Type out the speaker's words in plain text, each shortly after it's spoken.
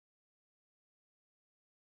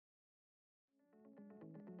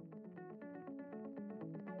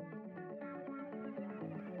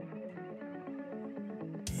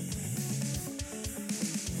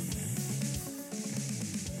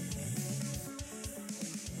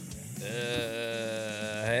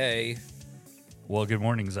Well, good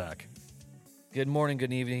morning, Zach. Good morning,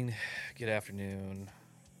 good evening, good afternoon.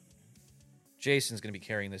 Jason's going to be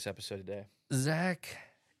carrying this episode today. Zach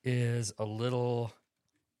is a little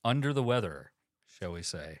under the weather, shall we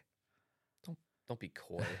say. Don't be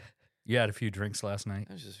coy. You had a few drinks last night?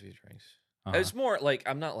 It was just a few drinks. Uh-huh. It's more like,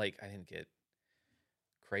 I'm not like, I didn't get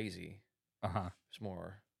crazy. Uh-huh. It's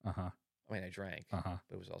more, Uh-huh. I mean, I drank, Uh-huh.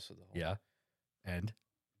 but it was also the whole. Yeah. And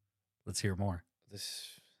let's hear more.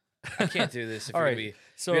 I can't do this if All you're right. going to be,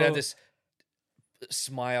 So you're going to have this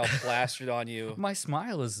smile plastered on you. my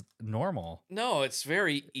smile is normal. No, it's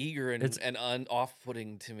very eager It's- and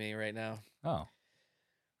off-putting to me right now. Oh.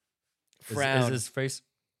 Frown. Is his face?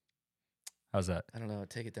 How's that? I don't know.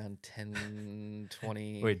 Take it down 10,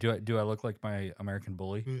 20. Wait, do I look like my American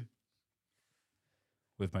bully?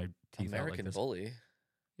 With my teeth out like American this? Bully.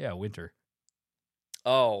 Yeah, winter.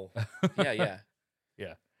 Oh, yeah.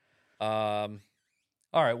 Yeah. Um,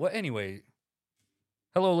 All right. Well, anyway.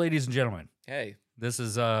 Hello, ladies and gentlemen. hey, This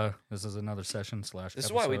is another session slash. this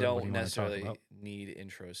is why we episode. What don't do you wanna talk necessarily about? need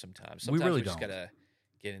intros sometimes. We Sometimes really we just don't. gotta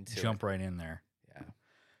get into Jump it. right in there. Yeah.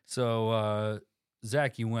 So,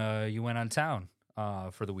 Zach, you went on town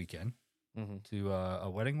for the weekend Mm-hmm. to a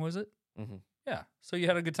wedding, was it? Mm-hmm. Yeah. So you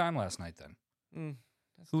had a good time last night then.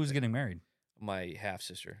 Who was getting married? My half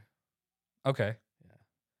sister? Okay. Yeah.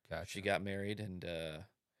 Gotcha. She got married, and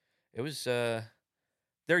it was.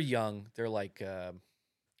 They're young. They're like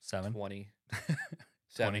 7. 20.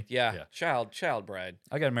 20? Yeah. Child bride.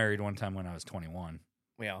 I got married one time when I was 21.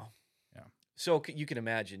 Yeah. Yeah. So you can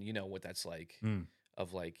imagine, what that's like. Mm.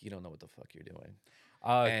 Of like, you don't know what the fuck you're doing.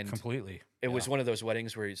 And Completely. It was one of those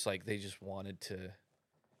weddings where it's like they just wanted to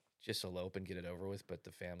just elope and get it over with, but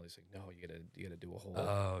the family's like, no, you gotta do a whole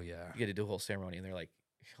Oh yeah. you gotta do a whole ceremony, and they're like,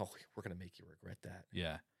 oh, we're gonna make you regret that.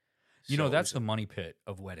 Yeah. So it That's was- the money pit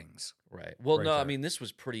of weddings. right. Well, right no, I there. mean this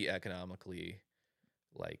was pretty economically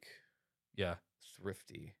like Yeah.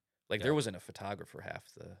 thrifty. Like Yeah. there wasn't a photographer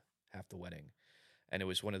half the wedding. And it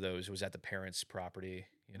was one of those, it was at the parents' property,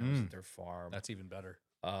 it was at their farm. That's even better.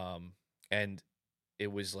 And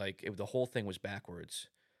it was like the whole thing was backwards.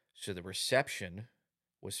 So the reception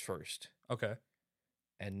was first, Okay.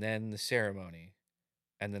 and then the ceremony,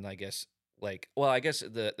 and then I guess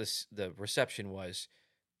the reception was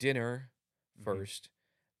dinner Mhm. first,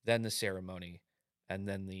 then the ceremony, and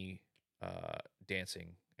then the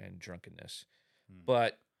dancing and drunkenness. Hmm.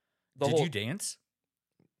 But Did you dance?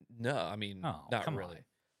 No, I mean, Oh, not come really. on.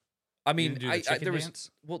 I You mean, didn't do the chicken there was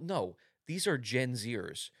dance? well, no, these are Gen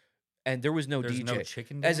Zers, and there was no There's DJ. no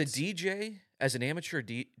chicken As dance? a DJ, as an amateur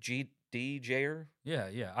DJer,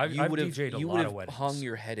 Yeah. I've you would have DJ'd a you lot would of have weddings. hung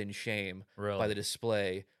your head in shame really? by the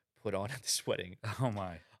display put on at this wedding. Oh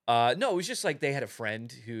my. No, it was just like they had a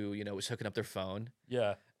friend who was hooking up their phone,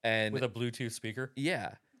 Yeah. and With a Bluetooth speaker.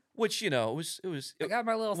 yeah, which it was. I got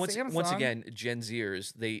my little Once Samsung. again, Gen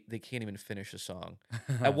Zers, they can't even finish a song.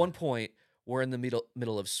 At one point, we're in the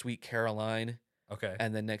middle of Sweet Caroline, Okay.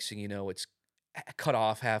 and then next thing you know, it's cut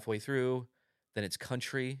off halfway through. Then it's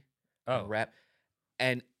country, and Oh. rap,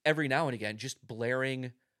 and every now and again, just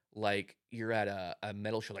blaring like you're at a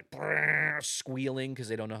metal show, like squealing because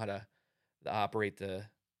they don't know how to operate the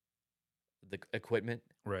equipment.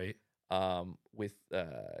 Right. With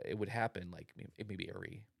it would happen like maybe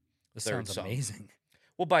every This third sounds song. amazing.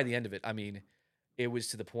 Well, by the end of it, I mean, it was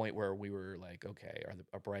to the point where we were like, okay, are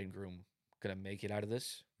our bride and groom gonna make it out of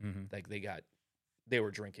this? Mm-hmm. Like they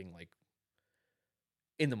were drinking like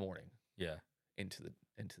in the morning Yeah. into the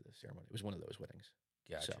ceremony. It was one of those weddings.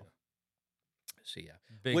 Gotcha. So yeah,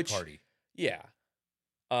 Big which- party. yeah.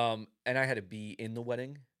 And I had to be in the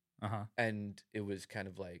wedding, Uh-huh. and it was kind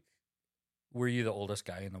of like Were you the oldest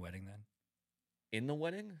guy in the wedding then? in the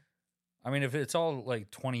wedding. I mean, if it's all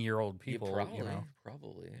like 20-year-old people, Yeah,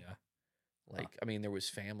 probably. Yeah. Like I mean, there was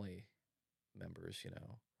family members,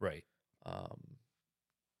 Right.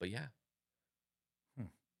 But yeah. Hmm.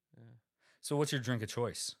 Yeah. So what's your drink of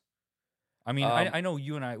choice? I mean, Um, I know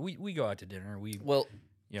you and I, we go out to dinner. We Well,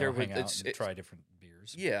 hang out it's- and try different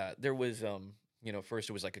beers. yeah, there was first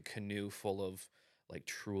it was like a canoe full of like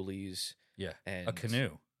Trulies Yeah. and A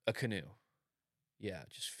canoe. A canoe. Yeah,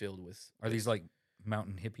 just filled with Are these like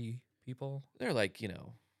mountain hippie people? they're like,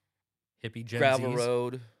 Hippie Gen gravel Zs?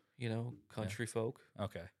 road, country folk.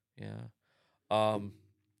 Okay. Yeah.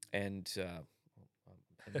 And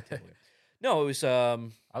let me tell you. No, it was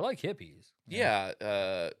I like hippies.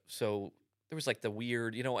 yeah, so there was like the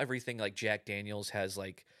weird, everything like Jack Daniels has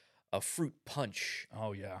like a fruit punch,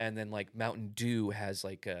 Oh yeah. and then like Mountain Dew has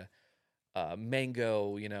like a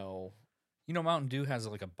mango, You know, Mountain Dew has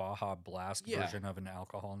like a Baja Blast Yeah. version of an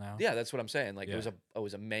alcohol now. Yeah, that's what I'm saying. Like Yeah. it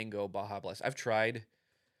was a mango Baja Blast. I've tried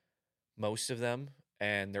most of them,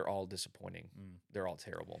 and they're all disappointing. Mm, They're all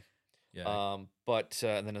terrible. yeah, But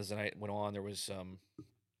and then as the night went on, there was some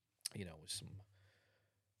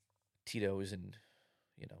Tito's and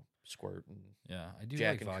Squirt and yeah. I do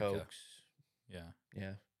Jack like and vodka. Cokes. Yeah.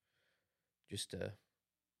 Yeah, just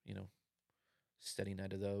you know, steady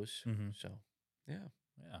night of those. Mm-hmm. So yeah,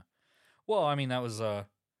 Yeah. Well, I mean, that was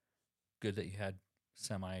good that you had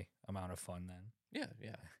semi amount of fun then.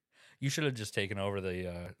 yeah. You should have just taken over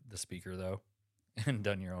the speaker though, and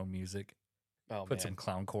done your own music. Oh Put man. some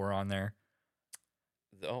clowncore on there.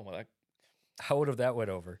 Oh well, How would have that went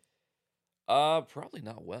over? probably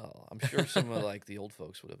not well. I'm sure some of like the old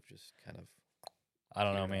folks would have just kind of. I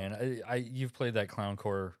don't know, Cleared man. I you've played that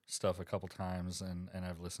clowncore stuff a couple times, and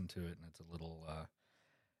I've listened to it, and it's a little.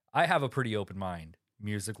 I have a pretty open mind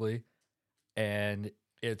musically, and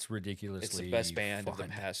it's ridiculously. It's the best band of the fun.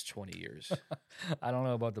 past 20 years. I don't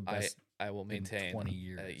know about the best. I will maintain 20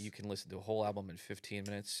 years. you can listen to a whole album in 15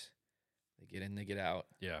 minutes. They get in, they get out.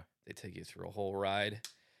 Yeah. They take you through a whole ride,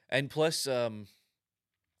 and plus,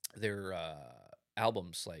 their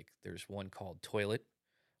albums like there's one called Toilet,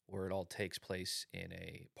 where it all takes place in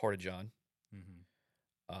a porta-john,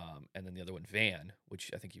 Mm-hmm. and then the other one Van,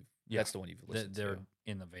 which I think Yeah. that's the one you've listened They're to.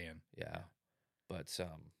 in the van. Yeah, but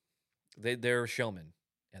they're showmen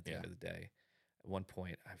at the end Yeah. of the day. At one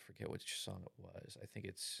point, I forget which song it was. I think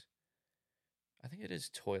it is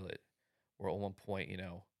Toilet, where at one point,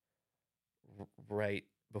 right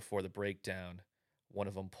before the breakdown, one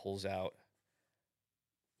of them pulls out.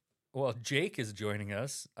 Well, Jake is joining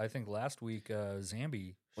us. I think last week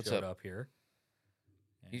Zambi What's showed up? up here.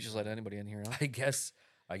 You just let anybody in here, huh?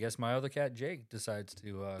 I guess my other cat Jake decides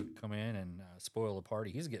to come in and spoil the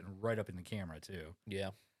party. He's getting right up in the camera too.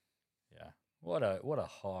 Yeah. Yeah. What a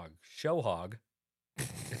hog. Show hog.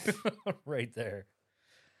 Right there.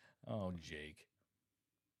 Oh, Jake.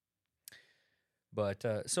 But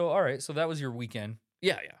so all right, so that was your weekend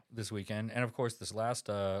Yeah, this weekend. And of course this last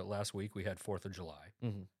week we had 4th of July.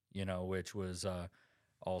 Mhm. Which was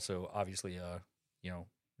also obviously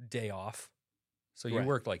day off. So you Right.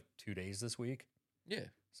 worked like 2 days this week, yeah,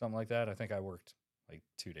 something like that. I think I worked like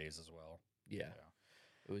 2 days as well. yeah. Yeah.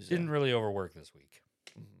 It was Didn't really overwork this week,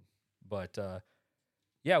 mhm. but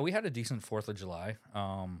yeah, we had a decent 4th of July.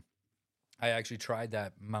 I actually tried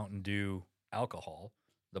that Mountain Dew alcohol,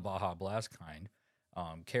 the Baja Blast kind.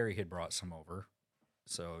 Carrie had brought some over,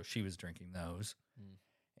 so she was drinking those, Mm.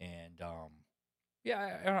 and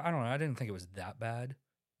yeah, I don't know. I didn't think it was that bad,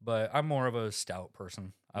 but I'm more of a stout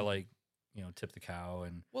person. I Mhm. like Tip the Cow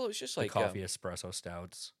and Well, it's just the like coffee espresso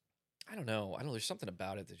stouts. I don't know. There's something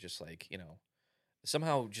about it that's just like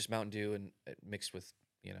somehow just Mountain Dew and mixed with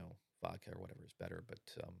vodka or whatever is better. But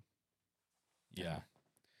Yeah.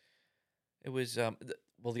 it was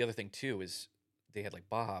well. The other thing too is they had like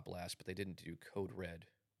Baja Blast, but they didn't do Code Red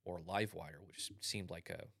or Livewire, which seemed like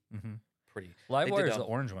a Mm-hmm. pretty Livewire did, is the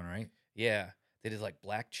orange one, right? yeah. They did like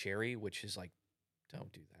Black Cherry, which is like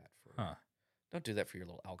don't do that for Huh. don't do that for your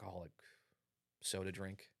little alcoholic soda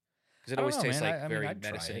drink because it I don't always know, tastes man. like I mean, very I'd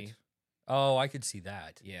try medicine-y. it. Oh, I could see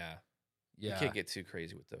that. Yeah. Yeah. You can't get too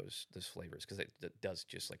crazy with those flavors because it does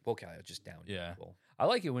just like okay, I'll just down. Yeah. Well, I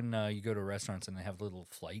like it when you go to restaurants and they have little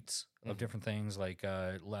flights of Mhm. different things. Like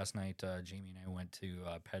last night, Jamie and I went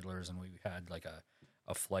to Peddlers and we had like a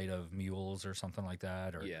flight of mules or something like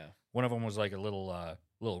that. Or yeah. one of them was like a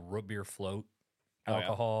little root beer float Oh, yeah.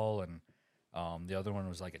 alcohol, and the other one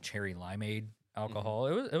was like a cherry limeade alcohol.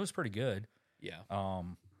 It was pretty good. Yeah.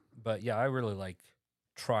 But yeah, I really like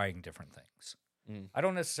trying different things. Mm. I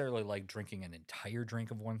don't necessarily like drinking an entire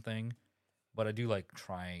drink of one thing, but I do like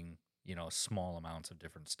trying, small amounts of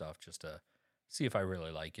different stuff just to see if I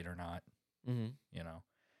really like it or not. Mm-hmm.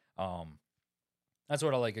 That's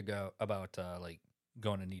what I like about like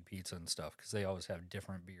going to Need Pizza and stuff because they always have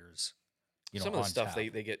different beers. Some of the on stuff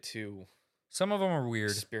tap. they get too Some of them are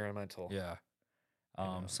weird. experimental. Yeah.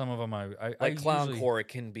 know. Some of them I Like clown usually- core, it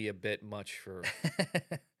can be a bit much for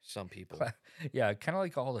some people. Oh Yeah, kind of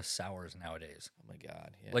like all the sours nowadays. my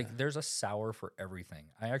god. Yeah. Like there's a sour for everything.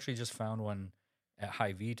 I actually just found one at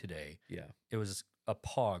Hy-Vee today. yeah. It was a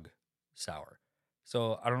Pog sour.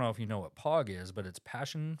 So I don't know if you know what Pog is, but it's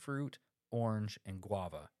passion fruit, orange, and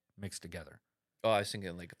guava mixed together. Oh, I was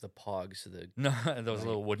thinking like the Pogs, the No, those like,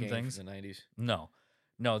 little wooden game from things. the 90s.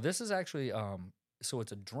 No, this is actually so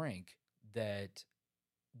it's a drink that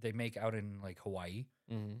they make out in like Hawaii.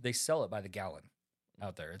 Mm-hmm. They sell it by the gallon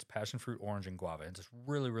out there. It's passion fruit, orange, and guava. It's just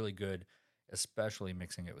really, really good, especially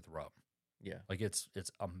mixing it with rum. Yeah. Like it's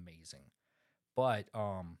amazing. But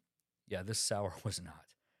yeah, this sour was not.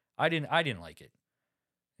 I didn't like it.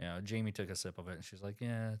 Jamie took a sip of it and she's like,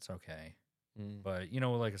 "Yeah, it's okay." Mm. But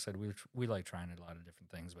like I said, we like trying a lot of different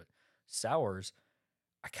things. But sours,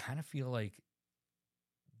 I kind of feel like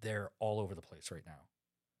they're all over the place right now.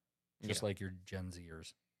 Just Yeah. like your Gen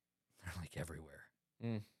Zers, they're like everywhere.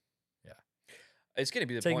 Mm. Yeah. It's gonna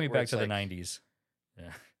be the Take point me where back it's to the like, '90s.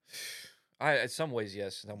 Yeah. in some ways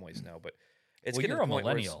yes, in some ways no, but it's Well, getting you're to a the point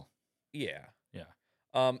where it's, millennial. yeah.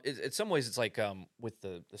 Yeah. In some ways it's like with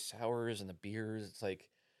the sours and the beers, it's like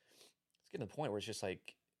it's getting to the point where it's just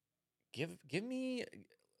like give me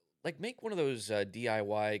like make one of those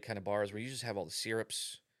DIY kind of bars where you just have all the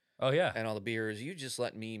syrups Oh yeah. and all the beers. You just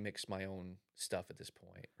let me mix my own stuff at this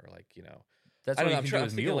point, or like That's I what don't know. you can do I'm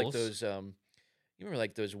with thinking like mules. those you remember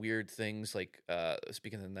like those weird things like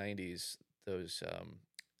speaking of the '90s, those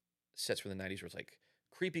sets from the '90s where it's like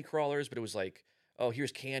creepy crawlers, but it was like, oh,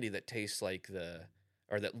 here's candy that tastes like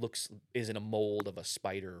or that is in a mold of a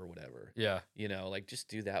spider or whatever. Yeah. Like just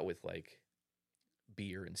do that with like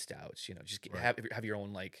beer and stouts. Just Right. have your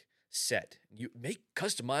own like set. You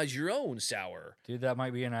customize your own sour. Dude, that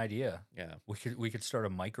might be an idea. Yeah, We could start a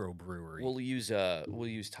microbrewery. we'll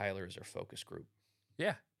use Tyler as our focus group.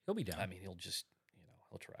 Yeah, he'll be down. I mean, he'll just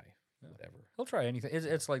he'll try Yeah. whatever. He'll try anything.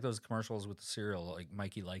 It's like those commercials with the cereal, like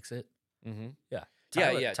Mikey likes it. Mm-hmm. Yeah.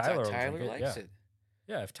 Yeah. Tyler will Tyler drink likes yeah. it.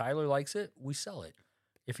 Yeah, if Tyler likes it, we sell it.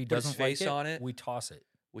 If he Put his doesn't like face it, on it. we toss it.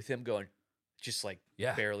 With him going, just like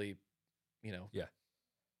Yeah. barely, Yeah.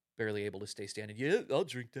 barely able to stay standing. Yeah, I'll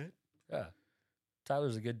drink that. Yeah.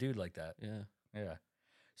 Tyler's a good dude like that. Yeah. Yeah.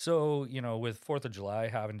 So, with 4th of July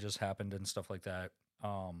having just happened and stuff like that,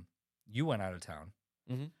 you went out of town.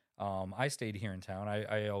 Mhm. I stayed here in town.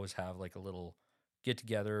 I always have like a little get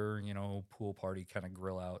together, pool party kind of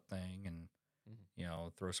grill out thing, and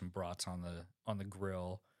throw some brats on the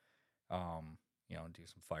grill. Do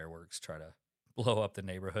some fireworks, try to blow up the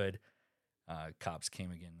neighborhood. Cops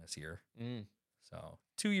came again this year, Mm. so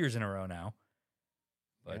 2 years in a row now.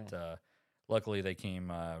 But luckily they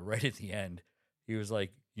came right at the end. He was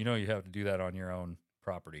like, you have to do that on your own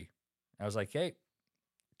property. I was like, hey,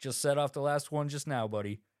 just set off the last one just now,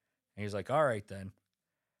 buddy. And he's like, all right then.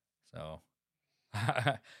 So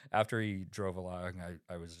after he drove along,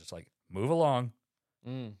 I was just like, move along.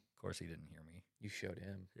 Mm. Of course, he didn't hear me. You showed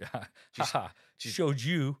him. Yeah. Just- just- Showed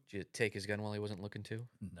you. Did you take his gun while he wasn't looking to?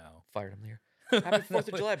 No. Fired him there. Happy 4th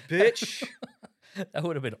of July, bitch. That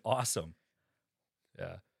would have been awesome.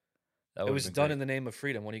 Yeah. That It would was have been done great. in the name of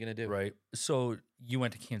freedom. What are you going to do? Right. So you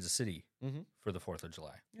went to Kansas City Mhm. for the 4th of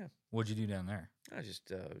July. Yeah. What'd you do down there? I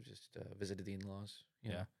just visited the in-laws.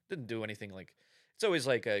 Yeah. Didn't do anything like. It's always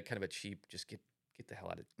like a kind of a cheap. Just get the hell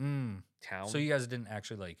out of town. So you guys didn't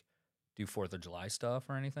actually like do 4th of July stuff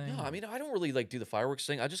or anything? No, I mean I don't really like do the fireworks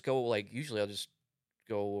thing. I just go like usually I'll just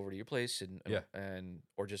go over to your place and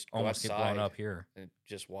or just go almost get outside blown up here. and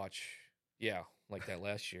just watch. Yeah, like that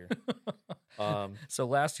last year. So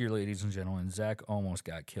last year, ladies and gentlemen, Zach almost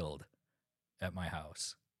got killed at my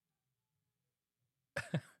house.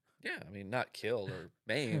 Yeah, I mean not killed or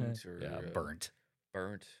maimed or burnt.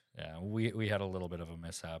 Burnt. Yeah, we had a little bit of a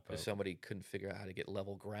mishap. Because somebody couldn't figure out how to get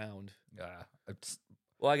level ground. It's-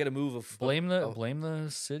 Well, I got to move. blame the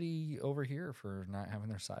city over here for not having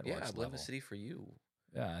their sidewalks Yeah, blame level. the city for you.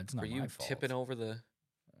 Yeah, it's not For you my fault. tipping over the.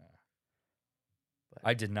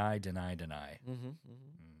 I deny. Mm-hmm.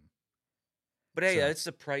 Mm. But hey, So- it's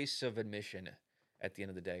the price of admission. At the end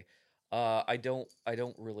of the day, I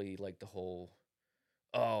don't really like the whole.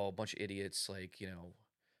 Oh, a bunch of idiots like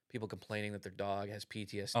people complaining that their dog has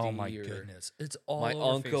PTSD. Oh my or goodness, it's all my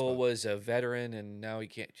over uncle Facebook. was a veteran and now he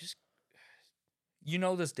can't. Just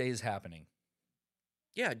This day is happening.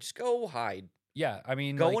 just go hide. Yeah, I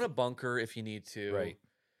mean, Go like, in a bunker if you need to. right.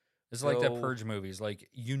 It's like that Go- Purge movies. Like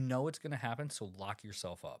it's going to happen, so lock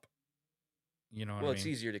yourself up. You know what Well, I mean? it's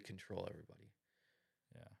easier to control everybody.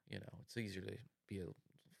 Yeah, It's easier to be a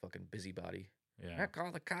fucking busybody. yeah. Heck,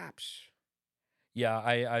 call the cops. Yeah,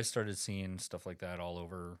 I started seeing stuff like that all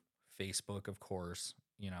over Facebook, of course.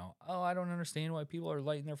 Oh, I don't understand why people are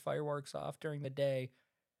lighting their fireworks off during the day.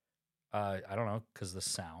 I don't know, because the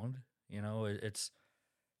sound, it's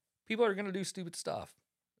people are going to do stupid stuff.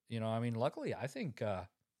 I mean, luckily, I think I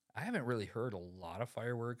haven't really heard a lot of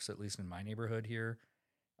fireworks, at least in my neighborhood here,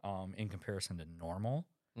 in comparison to normal.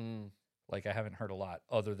 Mm. Like, I haven't heard a lot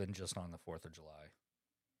other than just on the 4th of July.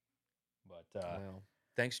 But Well,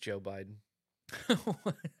 thanks, Joe Biden.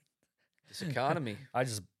 This economy. I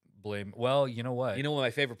just blame. Well, you know what? You know what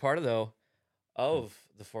my favorite part of the 4th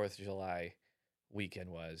of July weekend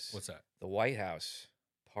was? What's that? The White House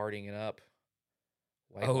partying it up.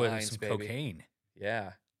 White Oh, lines, some baby. cocaine.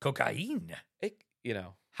 Yeah. Cocaine. It,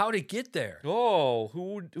 How'd it get there? Oh,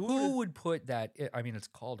 Who would put that? I mean, it's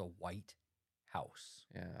called a White House.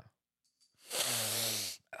 Yeah.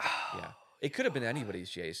 Yeah. It could have been anybody's,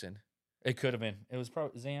 Jason, It could have been. It was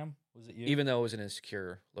probably Zam. Was it you? even though it was in a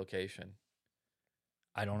secure location.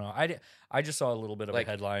 I don't know. I just saw a little bit of Like,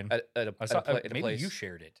 a headline. At I a saw at a maybe place. you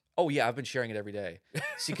shared it. Oh, yeah, I've been sharing it every day.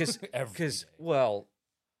 See, Every because day. well,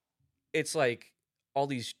 it's like all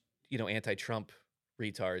these, anti-Trump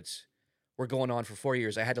retards were going on for 4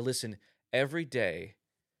 years. I had to listen every day.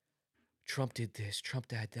 Trump did this. Trump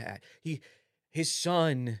did that. His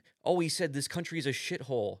son. Oh, he said this country is a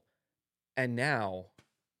shithole. And now,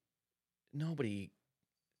 nobody,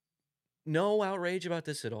 no outrage about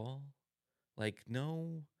this at all. Like,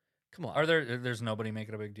 no, come on. There's nobody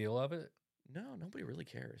making a big deal of it? No, nobody really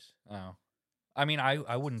cares. Oh. I mean, I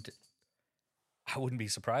wouldn't be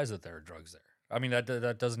surprised that there are drugs there. I mean,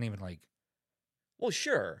 that doesn't even like Well,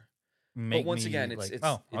 sure. make But once me again, like, it's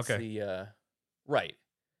oh, it's okay. the right.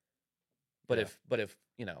 But Yeah. if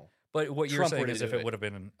But what you're Trump were saying to is if do it it. would have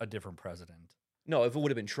been a different president. no, if it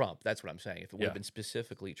would have been Trump, that's what I'm saying. If it would Yeah. have been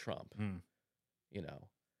specifically Trump, Hmm.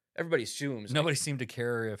 everybody assumes. Nobody seemed to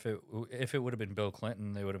care if it would have been Bill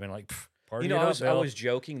Clinton. They would have been like, party You know, it up, I Bill. was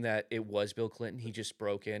joking that it was Bill Clinton. He just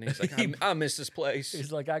broke in. He's like, He- I miss this place.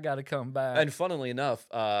 He's like, I got to come back. And funnily enough,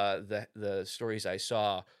 the stories I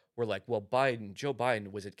saw were like, well, Joe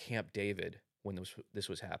Biden was at Camp David when this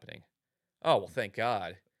was happening. Oh well, thank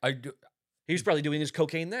God. He was probably doing his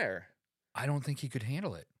cocaine there. I don't think he could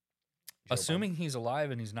handle it. Joe Assuming he's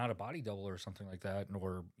alive and he's not a body double or something like that,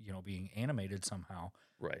 or being animated somehow.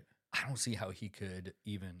 Biden. Right. I don't see how he could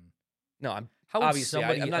even. No, I'm How would obviously.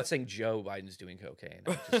 somebody? I'm not saying Joe Biden's doing cocaine.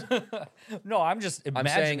 I'm just- No, I'm just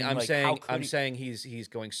imagining. I'm like, saying, how could I'm he- saying he's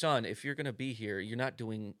going, son. If you're gonna be here, you're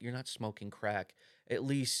not smoking crack. At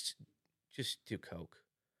least just do coke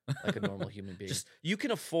like a normal human being. Just- You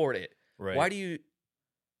can afford it. Right. Why do you,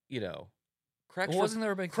 crack's Well, for, wasn't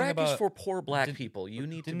there a big thing crack is about? for poor black did- people. You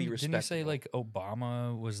need to Didn't be you respectable. say like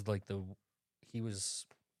Obama was like he was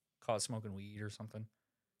caught smoking weed or something?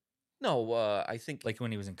 No, I think Like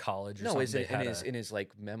when he was in college or no, something? is they it in had his a- in his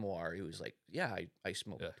like memoir? He was like, yeah, I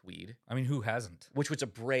smoked Yeah. weed, I mean, who hasn't? which was a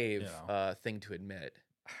brave Yeah. thing to admit.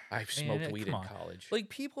 I've Man, smoked weed in come on. college. Like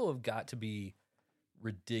people have got to be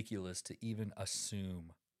ridiculous to even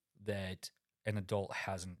assume that an adult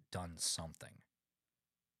hasn't done something.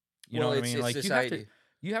 You know Well, what I mean? it's Like society.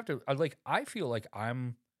 you have to like I feel like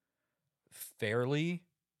I'm fairly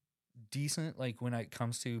decent like when it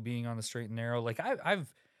comes to being on the straight and narrow. Like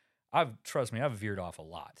I've trust me, I've veered off a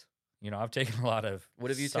lot. I've taken a lot of What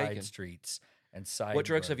have you side taken? streets and side What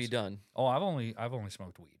drugs have you roads. done? Oh, I've only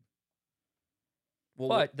smoked weed. Well,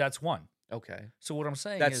 But that's one. okay, So what I'm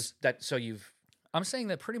saying that's is that. So you've I'm saying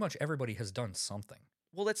that pretty much everybody has done something.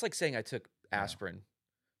 well, that's like saying I took Yeah. aspirin.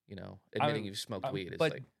 Admitting you've smoked weed is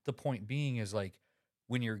but like the point being is like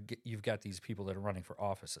when you've got these people that are running for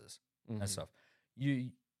offices mhm. and stuff,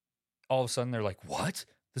 you all of a sudden they're like, "What?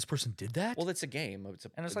 This person did that?" Well, it's a game. And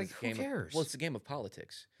it's a like, who game cares? Well, it's a game of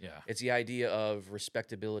politics. yeah. It's the idea of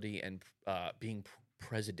respectability and being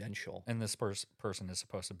presidential. And this person is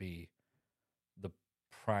supposed to be the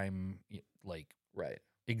prime like Right.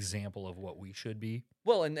 example of what we should be.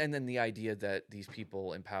 Well, and then the idea that these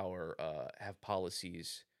people in power have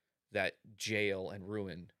policies that jail and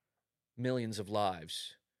ruin millions of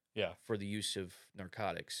lives Yeah. for the use of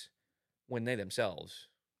narcotics when they themselves,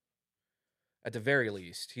 at the very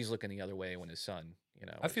least, he's looking the other way when his son,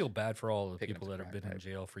 I feel bad for all the picking up people the that have crack been in pipe.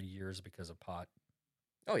 jail for years because of pot.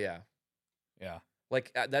 Oh yeah, Yeah.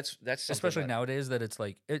 like that's something Especially that, nowadays that it's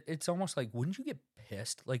like it's almost like wouldn't you get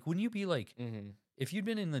pissed? Like wouldn't you be like Mhm. if you'd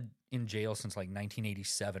been in jail since like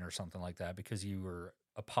 1987 or something like that because you were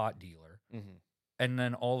a pot dealer, Mhm. and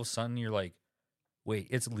then all of a sudden you're like, wait,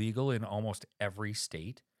 it's legal in almost every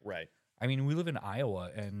state. Right. I mean, we live in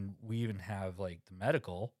Iowa, and we even have like the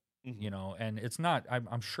medical, Mhm. and it's not.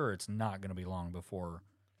 I'm sure it's not going to be long before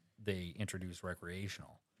they introduce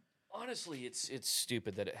recreational. Honestly, it's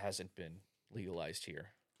stupid that it hasn't been legalized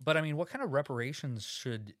here. But I mean, what kind of reparations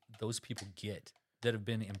should those people get that have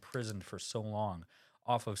been imprisoned for so long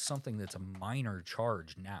off of something that's a minor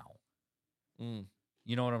charge now? Mm.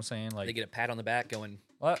 You know what I'm saying? Like, They get a pat on the back going,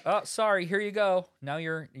 oh, sorry, here you go. Now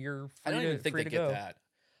you're free I don't even think free they to get go. that.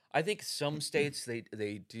 I think some states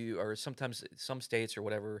they do, or sometimes some states or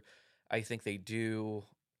whatever. I think they do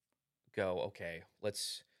go, okay,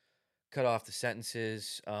 let's cut off the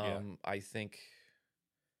sentences. I think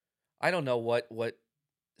I don't know what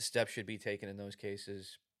steps should be taken in those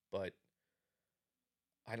cases, but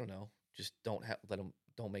I don't know. Just don't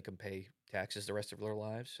don't make them pay taxes the rest of their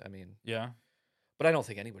lives. I mean, Yeah. but I don't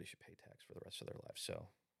think anybody should pay tax for the rest of their lives. So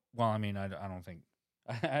Well, I mean, I don't think.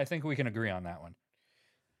 I think we can agree on that one.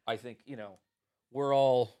 I think we're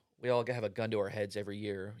all We all have a gun to our heads every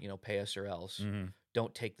year. Pay us or else. Mm-hmm.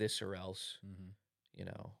 Don't take this or else. Mm-hmm.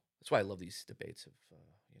 That's why I love these debates of,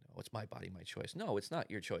 it's my body, my choice. No, it's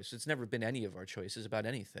not your choice. It's never been any of our choices about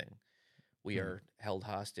anything. We are held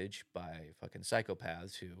hostage by fucking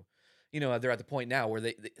psychopaths who, they're at the point now where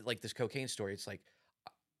they like this cocaine story. It's like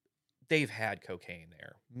they've had cocaine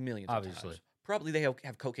there millions of Obviously. times. Probably they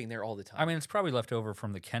have cocaine there all the time. I mean, it's probably left over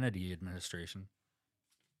from the Kennedy administration.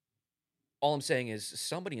 All I'm saying is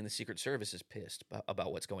somebody in the Secret Service is pissed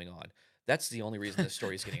about what's going on. That's the only reason this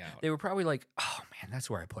story is getting out. They were probably like, oh man, that's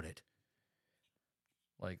where I put it.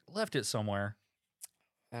 Like, left it somewhere.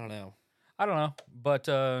 I don't know. But,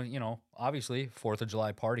 obviously, 4th of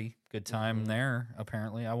July party. Good time there,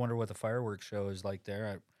 apparently. I wonder what the fireworks show is like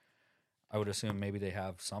there. I would assume maybe they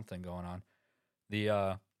have something going on.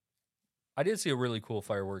 I did see a really cool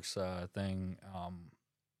fireworks thing.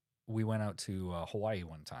 We went out to Hawaii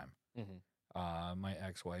one time. Mm-hmm. My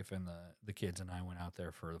ex-wife and the kids and I went out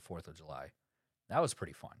there for the 4th of July. That was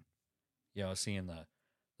pretty fun. Seeing the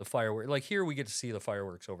fireworks. Like here we get to see the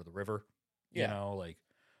fireworks over the river. Yeah. Like,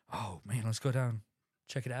 oh man, let's go down,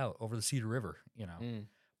 check it out over the Cedar River, Mm.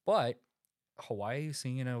 But Hawaii,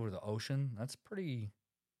 seeing it over the ocean, that's pretty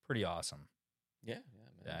awesome. Yeah.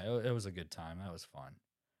 Yeah, it was a good time. That was fun.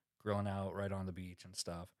 Grilling out right on the beach and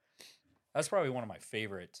stuff. That's probably one of my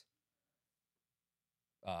favorite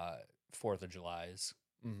 4th of Julys.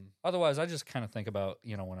 Mm-hmm. Otherwise, I just kind of think about,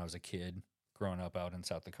 when I was a kid growing up out in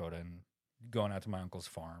South Dakota and going out to my uncle's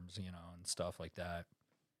farms, and stuff like that.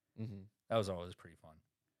 Mm-hmm. That was always pretty fun.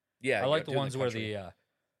 Yeah, I like the ones where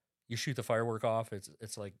you shoot the firework off.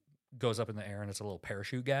 It's like goes up in the air and it's a little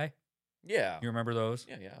parachute guy. Yeah. You remember those?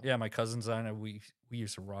 Yeah. Yeah, my cousins and I, we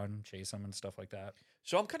used to run, chase them and stuff like that.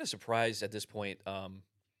 So I'm kind of surprised at this point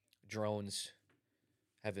drones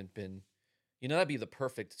haven't been, that'd be the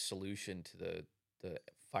perfect solution to the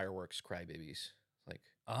fireworks crybabies. Like,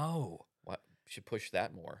 oh, what should push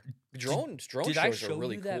that more. Drone did shows I show are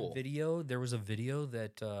really you cool. that video? There was a video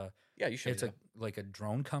that Yeah, you showed it's like a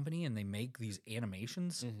drone company and they make these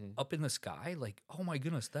animations up in the sky. Like, oh my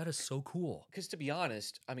goodness, that is so cool. Because to be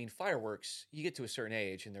honest, I mean, fireworks, you get to a certain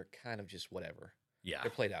age and they're kind of just whatever. Yeah. They're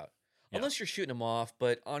played out. Yeah. Unless you're shooting them off,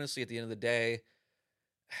 but honestly, at the end of the day,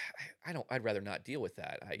 I'd rather not deal with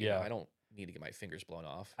that. I don't need to get my fingers blown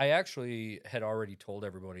off. I actually had already told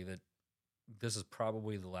everybody that this is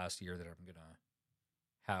probably the last year that I'm going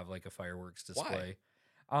to have like a fireworks display.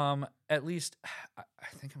 Why? At least I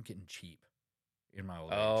think I'm getting cheap in my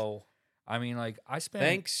old age. Oh, I mean, like I spent.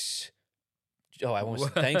 thanks. Oh, I won't say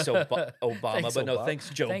thanks Obama, Thanks, but no, Obama. thanks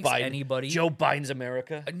Joe Thanks, Biden. anybody. Joe Biden's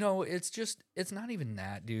America. No, it's not even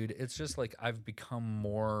that, dude. It's just like I've become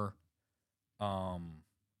more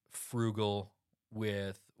frugal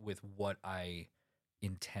with what I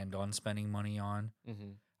intend on spending money on.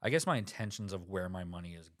 Mm-hmm. I guess my intentions of where my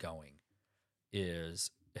money is going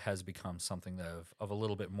has become something of a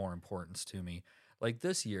little bit more importance to me. Like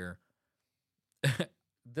this year,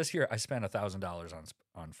 I spent $1,000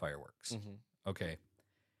 on fireworks. Mm-hmm. Okay,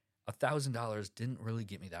 $1,000 didn't really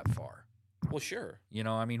get me that far. Well, sure.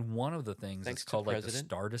 I mean, one of the things Thanks that's to called like the President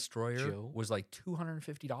Star Destroyer Joe. was like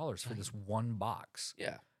 $250 for this one box.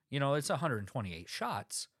 Yeah. It's 128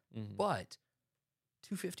 shots, Mm-hmm. but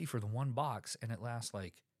 $250 for the one box, and it lasts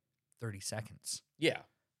like 30 seconds. Yeah.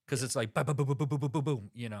 Because it's like boom, boom, boom, boom, boom, boom,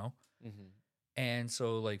 boom, Mm-hmm. And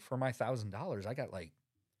so, like for my $1,000, I got like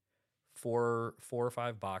four or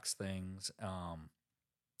five box things,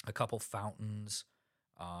 a couple fountains,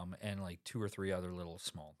 and like 2 or 3 other little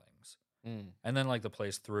small things. Mm. And then like the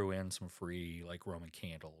place threw in some free like Roman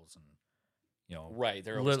candles and Right.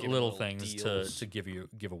 They're always giving little things deals. to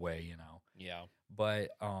give away. Yeah. But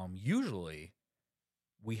usually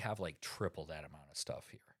we have like triple that amount of stuff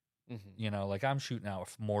here. Mm-hmm. Like I'm shooting out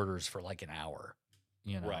mortars for like an hour,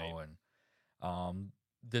 Right. and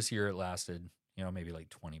this year it lasted, maybe like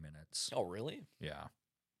 20 minutes. Oh, really? Yeah.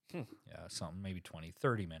 Hmm. Yeah, something maybe 20,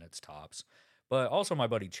 30 minutes tops. But also my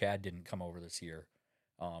buddy Chad didn't come over this year.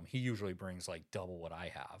 He usually brings like double what I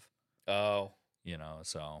have, Oh.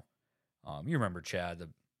 So you remember Chad, the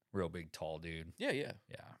real big tall dude. Yeah. Yeah.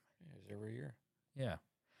 He's every year. Yeah.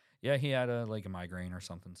 Yeah, he had a migraine or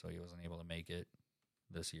something, so he wasn't able to make it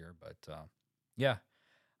this year. But yeah,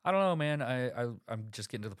 I don't know, man. I'm just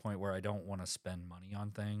getting to the point where I don't want to spend money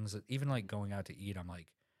on things. Even like going out to eat, I'm like,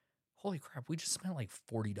 holy crap, we just spent like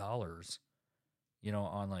 $40,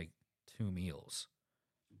 on like 2 meals.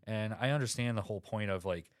 And I understand the whole point of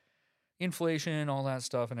like inflation, all that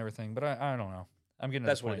stuff and everything, but I don't know. I'm getting to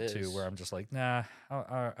That's the what point it too is. where I'm just like, nah,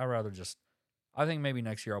 I'd rather just, I think maybe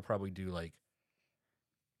next year I'll probably do like,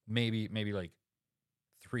 maybe like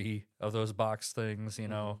 3 of those box things,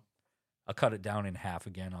 I'll cut it down in half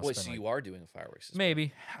again. I'll Well, spend so like, you are doing fireworks this week.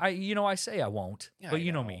 maybe I say I won't, Yeah, but I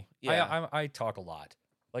you know know. me. Yeah. I talk a lot.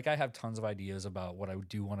 Like I have tons of ideas about what I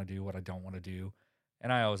do want to do, what I don't want to do,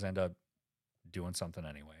 and I always end up doing something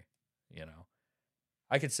anyway. You know,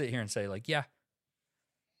 I could sit here and say like, yeah,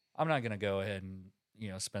 I'm not gonna go ahead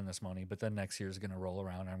and spend this money, but then next year is gonna roll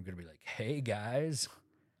around, and I'm gonna be like, hey guys,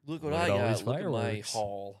 Look what look I at all these got. Look at my fireworks.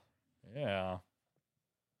 haul. Yeah.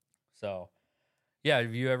 So, yeah,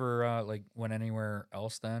 have you ever like went anywhere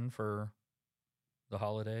else then for the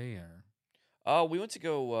holiday or We went to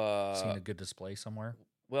go. seen a good display somewhere?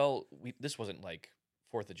 Well, this wasn't like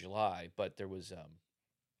 4th of July, but there was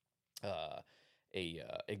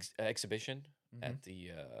exhibition Mhm. at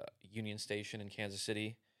the Union Station in Kansas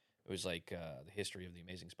City. It was like the history of the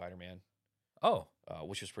Amazing Spider-Man, Oh,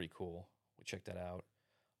 which was pretty cool. We checked that out.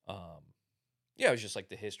 Yeah, it was just like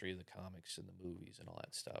the history of the comics and the movies and all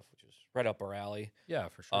that stuff, which was right up our alley. yeah,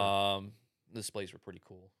 for sure. The displays were pretty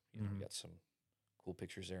cool. We Mhm. got some cool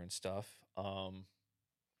pictures there and stuff. Other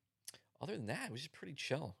than that, it was just pretty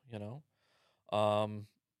chill,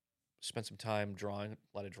 Spent some time drawing, a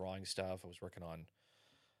lot of drawing stuff. I was working on,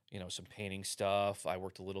 some painting stuff. I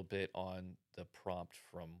worked a little bit on the prompt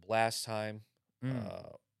from last time,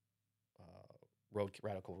 Mm.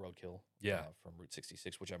 Radical Roadkill, Yeah. from Route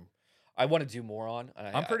 66, which I want to do more on. And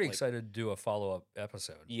I'm pretty like, excited to do a follow up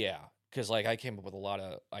episode. Yeah, because like I came up with a lot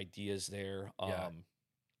of ideas there. Yeah.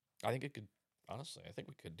 I think it could honestly. I think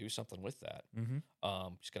we could do something with that.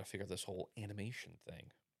 Mm-hmm. Just gotta figure out this whole animation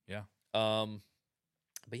thing. Yeah.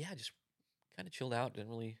 But yeah, just kind of chilled out. Didn't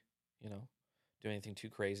really, do anything too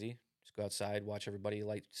crazy. Just go outside, watch everybody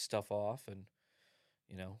light stuff off, and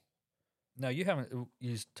Now you haven't.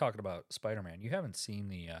 You talking about Spider-Man? You haven't seen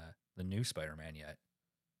the new Spider-Man yet.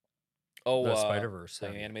 Oh, the Spider-Verse. the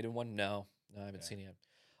have you? animated one. No, I haven't Yeah. seen it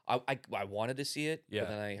yet. I wanted to see it, Yeah. but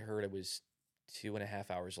then I heard it was 2.5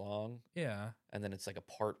 hours long, Yeah. and then it's like a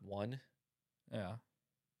part one. Yeah.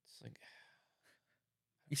 It's like.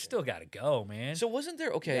 You still got to go, man. So wasn't there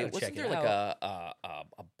gotta check Wasn't there it like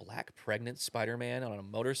a black pregnant Spider-Man on a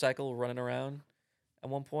motorcycle running around at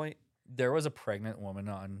one point? there was a pregnant woman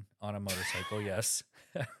on a motorcycle. Yes.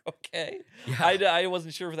 Okay, Yeah. I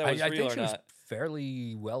wasn't sure if that was I real think or she was not.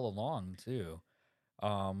 fairly well along too.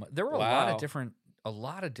 There were a Wow.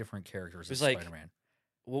 lot of different characters It was in like- Spider-Man.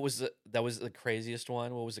 What was that was the craziest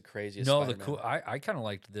one? What was the craziest? No, the Spider-Man? cool. I kind of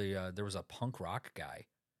liked the. There was a punk rock guy.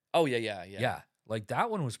 Oh yeah. Yeah, like that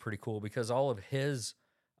one was pretty cool because all of his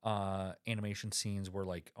animation scenes were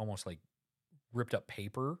like almost like ripped up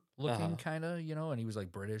paper looking, Uh-huh. kind of, and he was like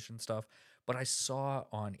British and stuff. But I saw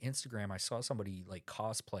on Instagram, I saw somebody like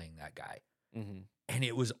cosplaying that guy. Mm-hmm. And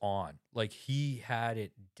it was on. Like he had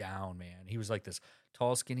it down, man. He was like this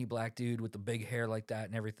tall, skinny black dude with the big hair like that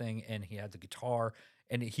and everything. And he had the guitar,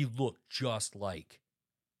 and he looked just like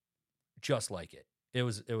it. It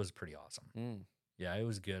was pretty awesome. Mm. Yeah, it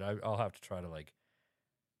was good. I'll have to try to like.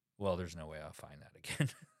 Well, there's no way I'll find that again.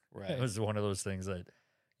 Right. It was one of those things that,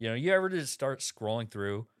 you ever just start scrolling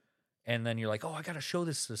through, and then you're like, oh, I got to show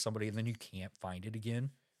this to somebody, and then you can't find it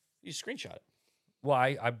again. You screenshot it.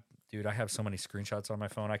 Well, dude, I have so many screenshots on my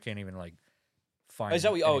phone, I can't even like find. Is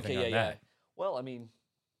that what? Oh, anything okay, on yeah. that. Well, I mean,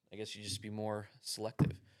 I guess you just be more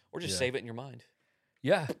selective, or just Yeah. save it in your mind.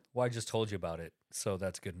 Yeah. Well, I just told you about it, so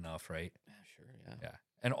that's good enough, right? Yeah, sure. Yeah. Yeah.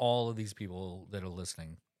 And all of these people that are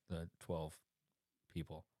listening, the 12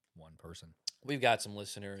 people, one person. We've got some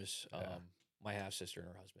listeners. Yeah. My half sister and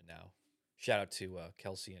her husband now. Shout out to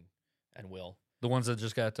Kelsey and Will. The ones that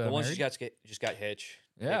just got The ones married? who just got hitched.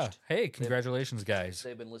 Yeah. hitched. Hey, congratulations, guys.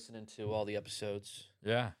 They've been listening to all the episodes.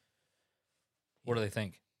 Yeah. What do they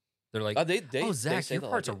think? They're like, They oh, they Zach, say your they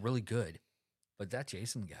parts like are it. really good, but that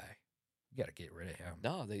Jason guy, you got to get rid of him.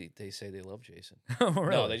 No, they say they love Jason. Really?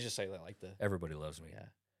 No, they just say they like the. Everybody loves me. Yeah,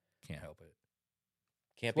 Can't help it.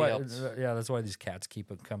 can't be Why- helped. yeah, that's why these cats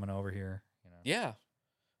keep coming over here. Yeah,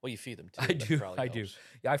 well, you feed them too. I That do. probably I do. helps.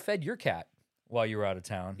 Yeah, I fed your cat while you were out of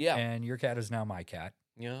town. Yeah. And your cat is now my cat.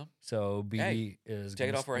 Yeah, So BB Hey, is take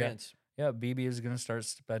it gonna off our yeah, hands. Yeah, BB is gonna start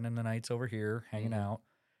spending the nights over here, hanging Mhm. out.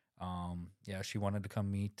 Yeah, she wanted to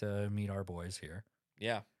come meet our boys here.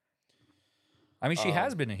 Yeah, I mean, she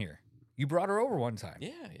has Um, been in here. You brought her over one time.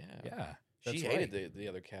 yeah. Yeah. She that's hated right. the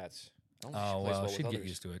other cats. I don't think she Oh plays well, with she'd get others.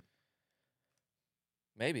 used to it.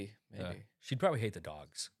 Maybe. Yeah. She'd probably hate the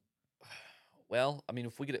dogs. Well, I mean,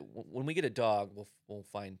 if we get when we get a dog, we'll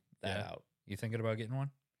find that Yeah. out. You thinking about getting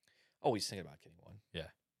one? Always thinking about getting one. Yeah.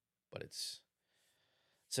 But it's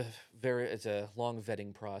a long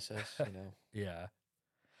vetting process, Yeah.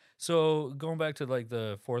 So going back to like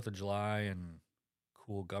the 4th of July and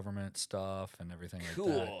cool government stuff and everything like that.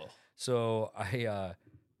 Cool. So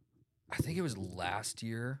I think it was last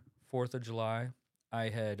year, 4th of July. I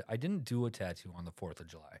didn't do a tattoo on the 4th of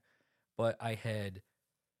July, but I had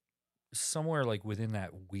somewhere like within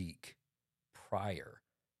that week prior,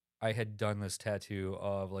 I had done this tattoo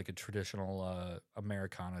of like a traditional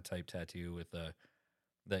Americana type tattoo with the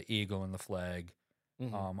eagle and the flag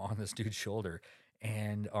Mhm. on this dude's shoulder.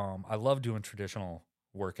 And I love doing traditional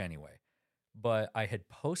work anyway. But I had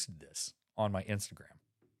posted this on my Instagram.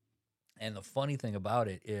 And the funny thing about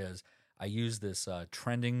it is I used this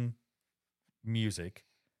trending music.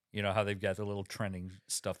 You know how they've got the little trending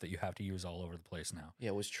stuff that you have to use all over the place now. Yeah,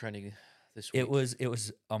 it was trending this week. It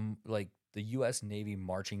was like the U.S. Navy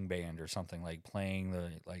marching band or something, like playing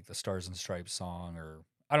the Stars and Stripes song, or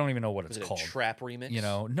I don't even know what Was it's it called. a trap remix? You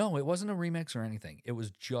know, no, it wasn't a remix or anything. It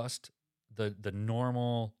was just the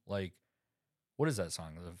normal, like, what is that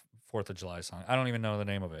song? The 4th of July song. I don't even know the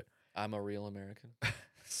name of it. I'm a Real American.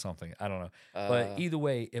 Something. I don't know. But either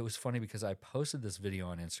way, it was funny because I posted this video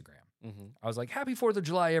on Instagram. Mm-hmm. I was like, happy 4th of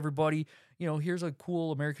July, everybody. You know, here's a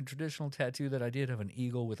cool American traditional tattoo that I did of an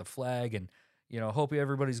eagle with a flag. And, you know, hope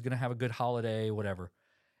everybody's going to have a good holiday, whatever.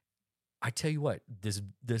 I tell you what, this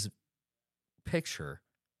picture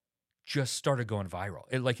just started going viral.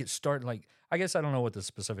 It started like, I guess I don't know what the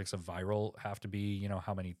specifics of viral have to be, you know,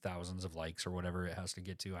 how many thousands of likes or whatever it has to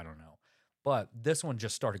get to. I don't know. But this one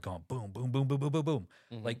just started going boom, boom, boom, boom, boom, boom, boom,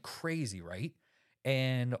 Mhm. like crazy, right?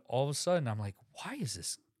 And all of a sudden I'm like, why is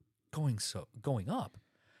this going up?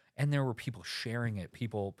 And there were people sharing it,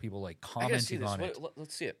 people like I gotta see commenting this. on it.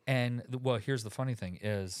 Let's see it. And well, here's the funny thing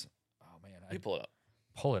is, oh man, You pull it up.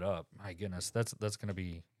 pull it up. My goodness, that's gonna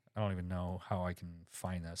be. I don't even know how I can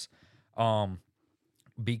find this,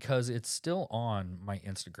 because it's still on my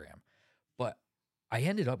Instagram, but I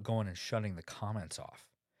ended up going and shutting the comments off,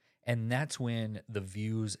 and that's when the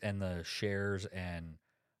views and the shares and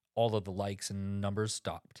all of the likes and numbers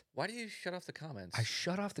stopped. Why do you shut off the comments? I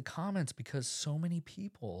shut off the comments because so many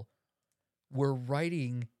people were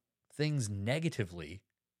writing things negatively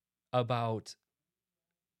about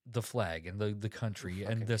the flag and the country and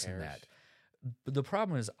fucking this and cares? that. But the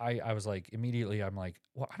problem is I was like, immediately I'm like,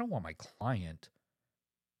 well, I don't want my client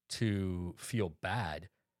to feel bad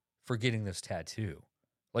for getting this tattoo.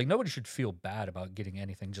 Like, nobody should feel bad about getting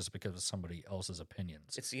anything just because of somebody else's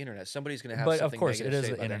opinions. It's the internet. Somebody's gonna have. But of something course, it negative is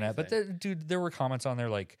to say the about internet. But anything. dude, there were comments on there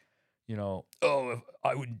like, you know, oh, if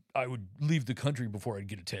I would leave the country before I'd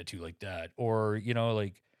get a tattoo like that, or you know,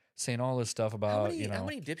 like saying all this stuff about how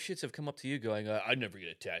many dipshits have come up to you going, "I'd never get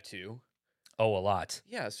a tattoo"? oh, a lot.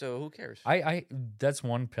 Yeah, so who cares? I that's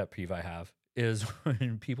one pet peeve I have is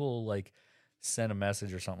when people like send a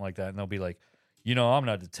message or something like that, and they'll be like, you know, I'm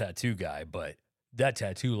not a tattoo guy, but that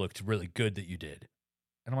tattoo looked really good that you did.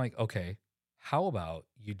 And I'm like, okay, how about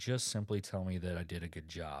you just simply tell me that I did a good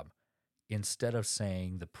job instead of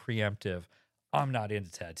saying the preemptive, I'm not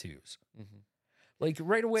into tattoos. Mhm. Like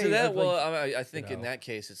right away. So that, like, I think in know. that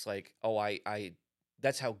case, it's like, oh, I,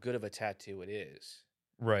 that's how good of a tattoo it is.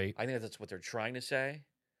 right. I think that's what they're trying to say.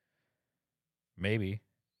 Maybe.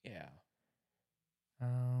 Yeah,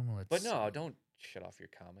 Let's but no, see. don't shut off your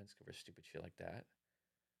comments over stupid shit like that.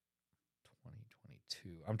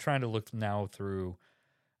 2022. I'm trying to look now through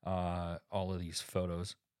all of these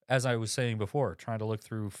photos. As I was saying before, trying to look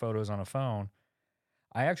through photos on a phone,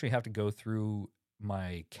 I actually have to go through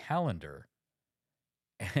my calendar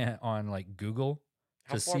on like Google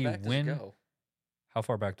How to far see back does when. it go? How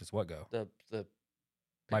far back does what go? The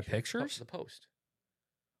My picture? pictures? The post.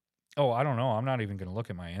 Oh, I don't know. I'm not even going to look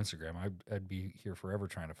at my Instagram. I'd be here forever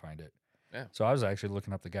trying to find it. Yeah. So I was actually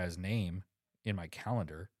looking up the guy's name in my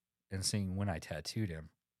calendar and seeing when I tattooed him.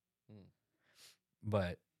 Hmm.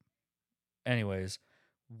 But anyways,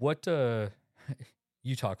 what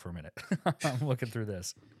you talk for a minute. I'm looking through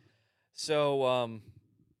this. So,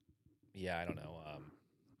 yeah, I don't know.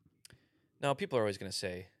 No, people are always going to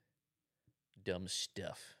say dumb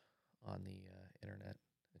stuff on the internet.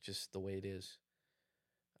 It's just the way it is.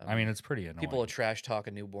 I mean, it's pretty annoying. people will trash talk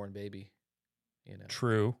a newborn baby. You know.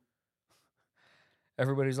 True.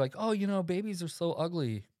 Everybody's like, "Oh, you know, babies are so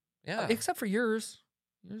ugly." Yeah. Except for yours.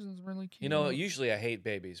 Yours is really cute. You know, usually I hate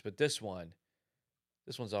babies, but this one's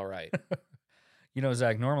all right. You know,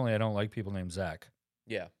 Zach, normally I don't like people named Zach,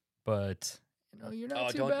 Yeah. but you know, you're not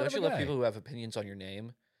too don't bad don't of you a love guy. people who have opinions on your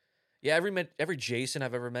name? Yeah, every Jason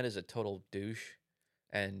I've ever met is a total douche,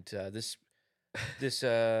 and this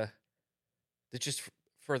just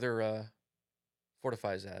further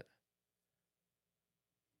fortifies that.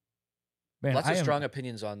 Man, Lots I of am, strong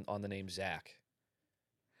opinions on the name Zach.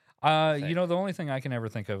 you know, the only thing I can ever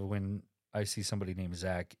think of when I see somebody named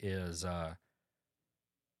Zach is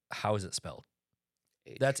how is it spelled?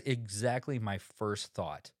 H. That's exactly my first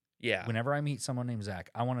thought Yeah. Whenever I meet someone named Zach,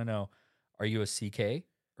 I want to know, are you a CK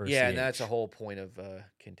or a Yeah, and that's a CH? whole point of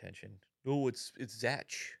contention. Oh, it's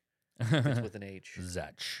Zach. It's with an H.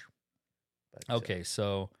 Zach. But, Okay,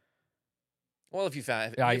 so well, if you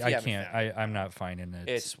found, I, if I you haven't can't. found it, I'm not finding it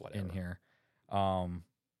It's in whatever. here.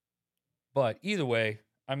 But either way,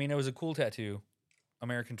 I mean, it was a cool tattoo,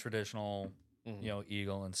 American traditional, Mhm.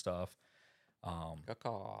 eagle and stuff.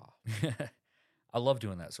 Caw-caw. I love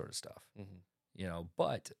doing that sort of stuff, Mhm.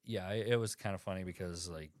 But yeah, it was kind of funny because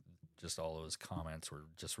like just all those comments were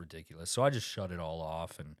just ridiculous. So I just shut it all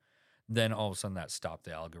off, and then all of a sudden that stopped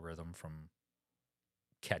the algorithm from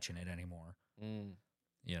catching it anymore. Mm.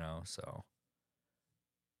 So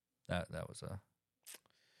that was a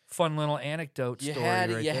fun little anecdote You story had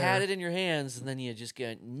right you there. had it in your hands, and then you just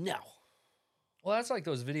go no. Well, that's like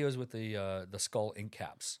those videos with the skull ink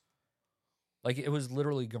caps. Like it was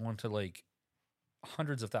literally going to like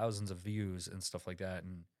hundreds of thousands of views and stuff like that,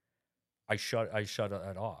 and I shut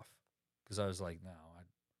it off because I was like, no,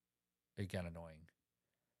 it got annoying.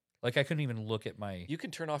 Like I couldn't even look at my. You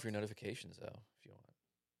can turn off your notifications though if you want.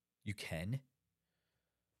 You can.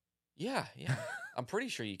 Yeah. I'm pretty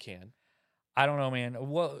sure you can. I don't know, man.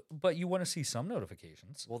 Well, but you want to see some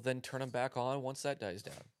notifications. Well, then turn them back on once that dies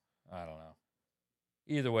down. I don't know.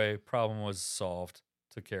 Either way, problem was solved.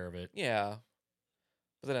 Took care of it. Yeah.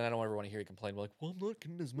 But then I don't ever want to hear you complain like, well, I'm not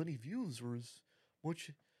getting as many views or as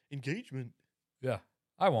much engagement Yeah,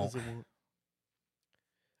 I won't. as I want.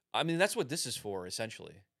 I mean, that's what this is for,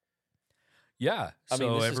 essentially. Yeah. I mean,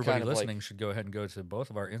 So this is everybody kind of listening like- should go ahead and go to both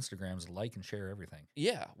of our Instagrams, like and share everything.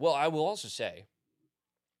 Yeah. Well, I will also say,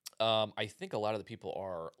 I think a lot of the people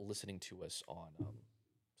are listening to us on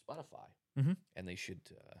Spotify, Mhm. and they should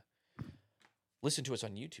listen to us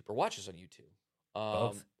on YouTube or watch us on YouTube.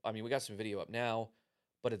 Both. I mean, we got some video up now,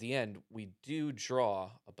 but at the end, we do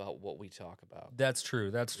draw about what we talk about. That's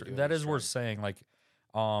true. That's We true. do That every is worth stream. saying. Like,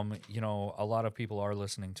 a lot of people are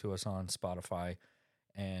listening to us on Spotify,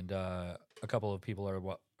 and a couple of people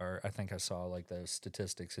are. I think I saw like the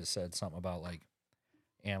statistics. It said something about like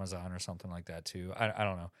Amazon or something like that too. I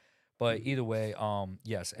don't know, but either way,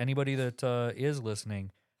 yes, anybody that is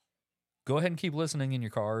listening, go ahead and keep listening in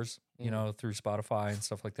your cars, through Spotify and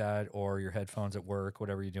stuff like that, or your headphones at work,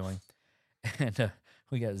 whatever you're doing. And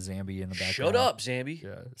we got Zambi in the background. Shut up, Zambi.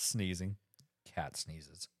 Yeah, sneezing. Cat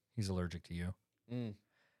sneezes. He's allergic to you. Mm.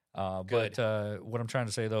 But what I'm trying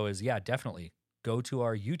to say though is, yeah, definitely go to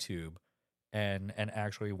our YouTube and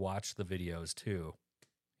actually watch the videos too.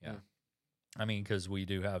 Yeah, I mean, because we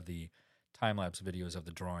do have the time lapse videos of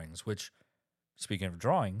the drawings. Which, speaking of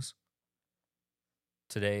drawings,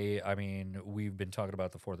 today, I mean, we've been talking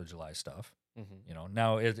about the 4th of July stuff. Mm-hmm.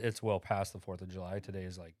 Now it's well past the 4th of July. Today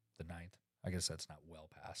is like the 9th. I guess that's not well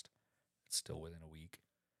past. It's still within a week.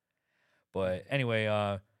 But anyway,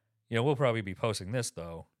 we'll probably be posting this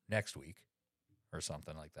though next week or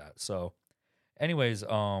something like that. So, anyways, you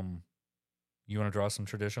want to draw some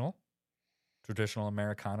traditional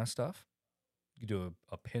Americana stuff? You could do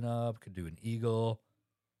a pinup, could do an eagle.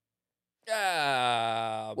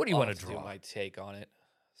 What do you I'll want have to do draw? my take on it.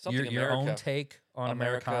 Something Your America, own take on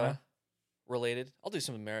Americana? related. I'll do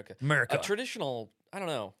some America. America. A traditional. I don't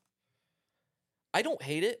know. I don't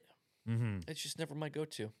hate it. Mm-hmm. It's just never my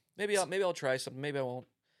go-to. Maybe I'll try something. Maybe I won't.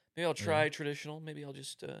 Maybe I'll try traditional. Maybe I'll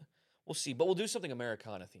just we'll see. But we'll do something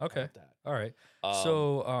Americana themed. Okay. How about that? All right.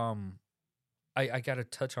 So I got to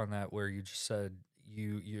touch on that where you just said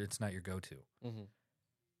you it's not your go-to. Mm-hmm.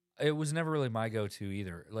 It was never really my go-to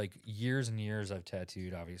either. Like years and years I've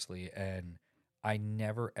tattooed, obviously, and I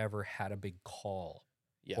never ever had a big call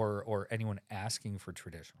or anyone asking for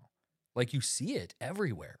traditional. Like you see it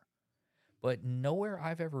everywhere, but nowhere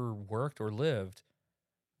I've ever worked or lived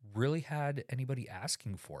really had anybody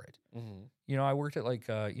asking for it. Mm-hmm. I worked at like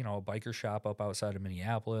a biker shop up outside of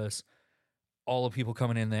Minneapolis. All the people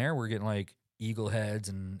coming in there were getting like eagle heads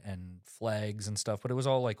and flags and stuff, but it was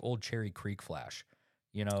all like old Cherry Creek flash.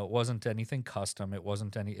 It wasn't anything custom. It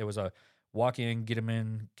was a walk in, get them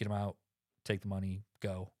in, get them out, take the money,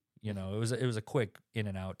 go. It was a quick in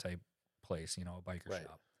and out type place, a biker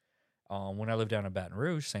shop. When I lived down in Baton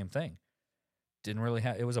Rouge, same thing. Didn't really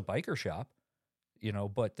have, it was a biker shop,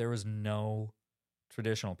 but there was no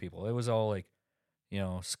traditional people. It was all like,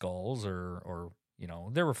 skulls or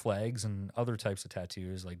there were flags and other types of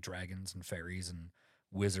tattoos like dragons and fairies and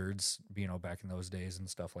wizards, back in those days and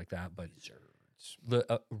stuff like that. But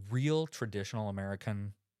the real traditional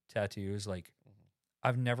American tattoos, like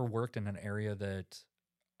I've never worked in an area that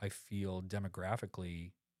I feel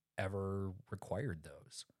demographically ever required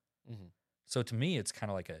those. Mm-hmm. So to me, it's kind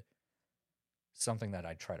of like something that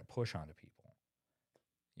I try to push onto people,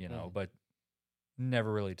 but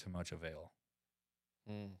never really to much avail.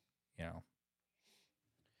 Mm. You know,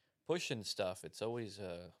 Pushing stuff, it's always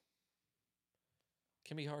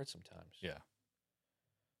can be hard sometimes. yeah.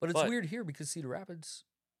 But it's But weird here because Cedar Rapids.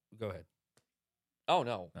 Go ahead. oh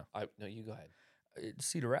no, No. no, you go ahead.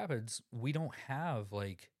 Cedar Rapids, we don't have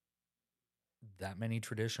like that many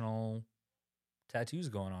traditional tattoos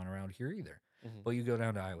going on around here either. Mhm. But you go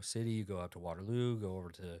down to Iowa City, you go out to Waterloo, go over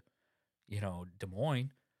to, Des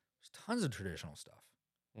Moines. There's tons of traditional stuff.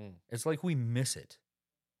 Mm. It's like we miss it.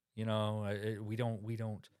 We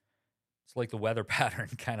don't. It's like the weather pattern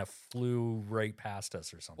kind of flew right past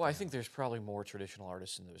us or something. Well, I think there's probably more traditional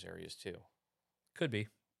artists in those areas too. Could be.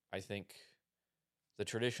 I think the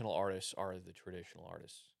traditional artists are the traditional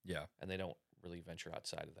artists, Yeah. and they don't really venture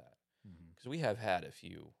outside of that. Mm-hmm. Because we have had a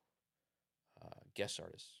few guest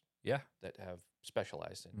artists Yeah. that have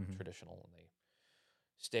specialized in Mhm. traditional, and they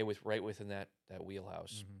stay right within that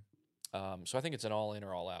wheelhouse. Mhm. So I think it's an all in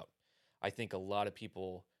or all out. I think a lot of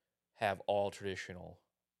people have all traditional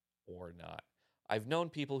or not. I've known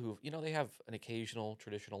people who, they have an occasional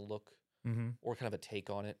traditional look Mm-hmm. or kind of a take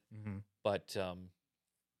on it, Mm-hmm. but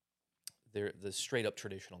they're the straight up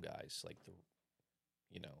traditional guys, like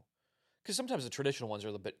because sometimes the traditional ones are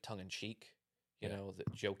a little bit tongue in cheek, Yeah. the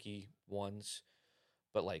jokey ones,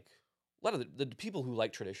 but like a lot of the people who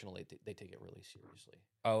like traditional, they take it really seriously.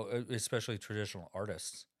 Oh, especially traditional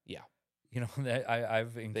artists. Yeah. That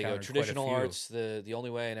I've encountered They go quite a traditional few. art's the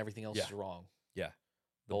only way, and everything else Yeah. is wrong. Yeah.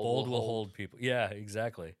 The Bold bold will will hold. hold people. Yeah,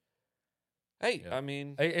 exactly. Hey, Yeah. I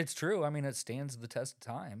mean, It's true. I mean, it stands the test of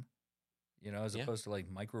time. As Yeah. opposed to like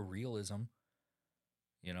micro realism.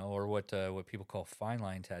 Or what people call fine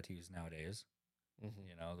line tattoos nowadays.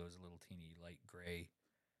 mhm. Those little teeny light gray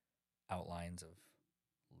outlines of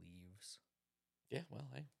leaves. Yeah. Well,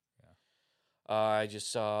 hey, Yeah. I just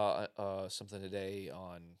saw something today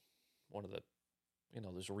on one of the,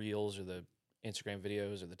 those reels or the Instagram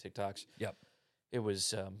videos or the TikToks. Yep. It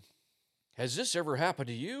was, has this ever happened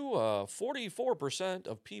to you? 44%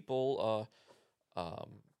 of people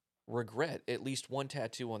regret at least one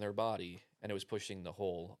tattoo on their body, and it was pushing the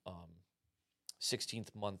whole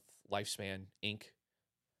 16th month lifespan ink.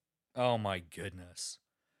 Oh my goodness.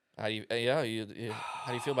 How do you, how do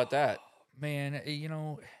you feel about that? Man,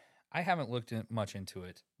 I haven't looked much into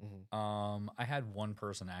it. Mhm. I had one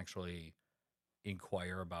person actually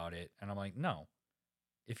inquire about it, and I'm like, no.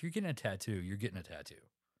 If you're getting a tattoo, you're getting a tattoo.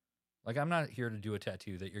 Like, I'm not here to do a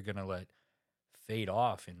tattoo that you're gonna let fade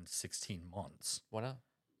off in 16 months. Why not?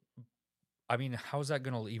 I mean, how's that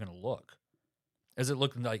gonna even look? Is it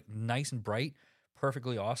looking like nice and bright,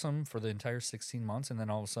 perfectly awesome for the entire 16 months, and then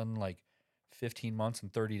all of a sudden, like 15 months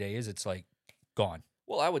and 30 days, it's like gone?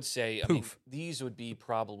 Well, I would say, I mean, Poof. these would be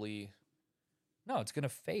probably, No, it's gonna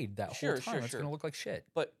fade that Sure, whole time. sure, It's sure. gonna look like shit.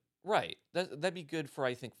 but right. That'd be good for,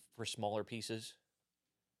 I think, for smaller pieces,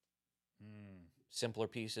 simpler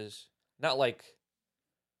pieces. Not like,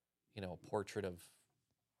 a portrait of,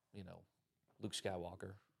 Luke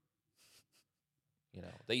Skywalker.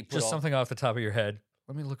 That you put Just all, something off the top of your head.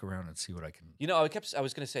 Let me look around and see what I can. I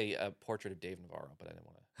was going to say a portrait of Dave Navarro, but I didn't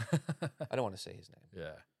want to. I don't want to say his name.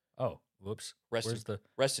 Yeah. Oh, whoops. Rest Where's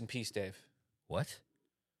the in peace, Dave. what?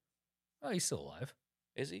 Oh, he's still alive.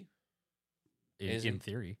 Is he? In, Is in he?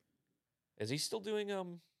 theory. Is he still doing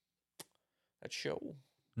that show?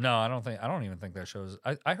 No, I don't even think that shows.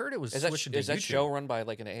 I heard it was switching to Is that YouTube. show run by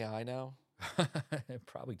like an AI now? It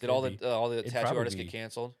probably Did could all be. the It'd tattoo probably artists be. get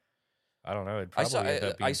canceled? I don't know. It I probably saw ended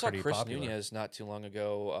up being I saw pretty Chris popular. Nunez not too long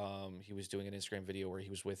ago. He was doing an Instagram video where he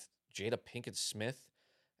was with Jada Pinkett Smith,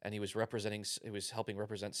 and he was helping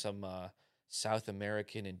represent some South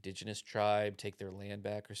American indigenous tribe take their land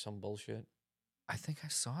back or some bullshit. I think I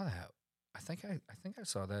saw that. I think I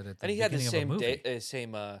saw that at the And he had the beginning of a same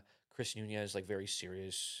movie. same Chris Nunez, like very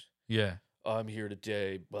serious. Yeah. I'm here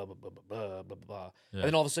today, blah blah blah blah blah blah blah. Yeah. And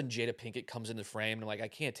then all of a sudden, Jada Pinkett comes in the frame, and I'm like, I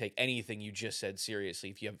can't take anything you just said seriously.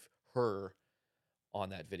 If you have her on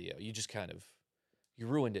that video, you just kind of you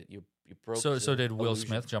ruined it. You broke. So the did Will illusion.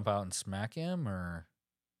 Smith jump out and smack him, or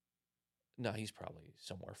No, he's probably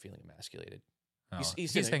somewhere feeling emasculated. oh, He's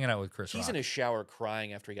he's in a- hanging out with Chris He's Rock? in a shower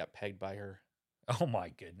crying after he got pegged by her. Oh my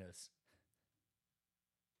goodness.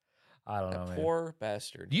 I don't know, That man. poor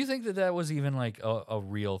bastard. Do you think that was even like a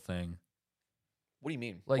real thing? What do you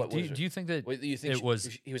mean? Like, What do was it? you think that Wait, you think it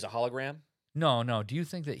was? he was a hologram? No. Do you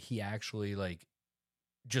think that he actually like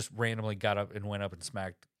just randomly got up and went up and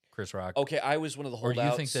smacked Chris Rock? Okay, I was one of the Or holdouts.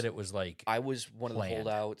 do you think that it was like I was one of the planned?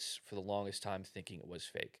 holdouts for the longest time thinking it was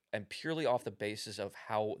fake. And purely off the basis of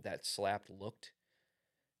how that slap looked,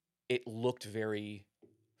 it looked very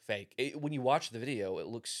fake. When you watch the video, it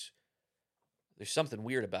looks, there's something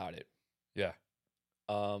weird about it. Yeah.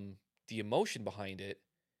 the emotion behind it,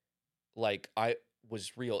 like I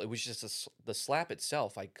was real. It was just the slap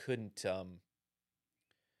itself. I couldn't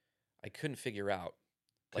figure out.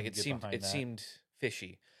 Like Couldn't get behind it that. seemed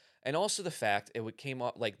fishy, and also the fact came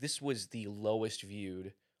up like this was the lowest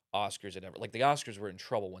viewed Oscars it ever. Like the Oscars were in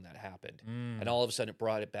trouble when that happened, and Mm. all of a sudden it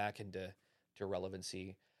brought it back into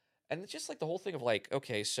relevancy, and it's just like the whole thing of like,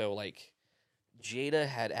 okay, so like Jada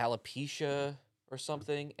had alopecia or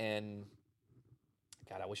something, and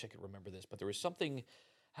God, I wish I could remember this, but there was something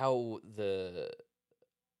how the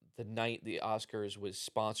night the Oscars was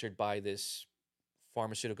sponsored by this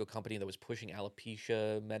pharmaceutical company that was pushing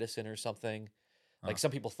alopecia medicine or something. Huh. Like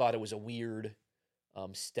some people thought it was a weird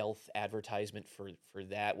stealth advertisement for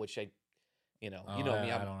that, which Oh, you know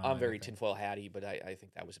me, I don't know I'm very anything. tinfoil hatty, but I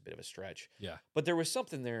think that was a bit of a stretch. Yeah. But there was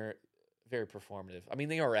something there very performative. I mean,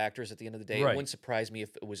 they are actors at the end of the day. It Right. wouldn't surprise me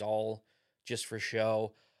if it was all just for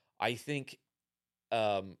show. I think,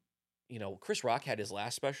 Chris Rock had his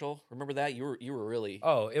last special. Remember that? You were really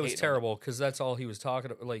Oh, it was hating on it. terrible because that's all he was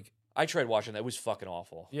talking about. Like, I tried watching that. It was fucking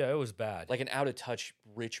awful. yeah, it was bad. Like an out of touch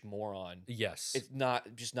rich moron. yes. It's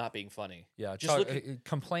not being funny. Yeah, Just look at-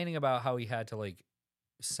 complaining about how he had to like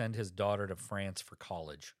send his daughter to France for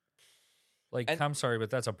college. Like, And- I'm sorry, but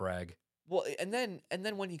that's a brag. Well, and then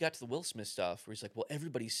when he got to the Will Smith stuff, where he's like, "Well,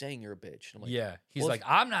 everybody's saying you're a bitch." And I'm like, Yeah, he's well, like,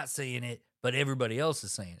 I'm not saying it, but everybody else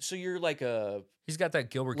is saying it. "So you're like a He's got that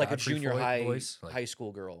Gilbert like a Gottfried junior high voice. Like, high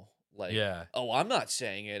school girl." Like, yeah, "Oh, I'm not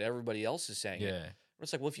saying it. Everybody else is saying it." yeah. And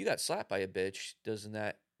it's like, well, if you got slapped by a bitch, doesn't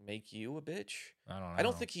that make you a bitch? I don't know. I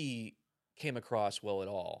don't think he came across well at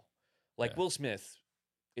all. Like Yeah. Will Smith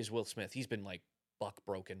is Will Smith. He's been like buck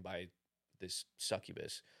broken by this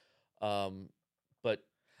succubus. But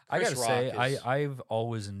I Chris gotta say, Rock is- I've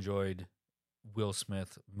always enjoyed Will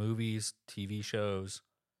Smith movies, TV shows,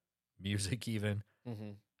 music. Even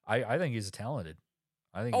Mhm. I think he's talented.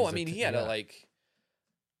 I think. Oh, he's I a mean, t- he had yeah. a like.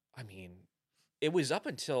 I mean, it was up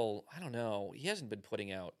until I don't know. He hasn't been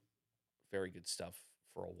putting out very good stuff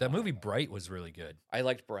for a while. That movie Bright was really good. I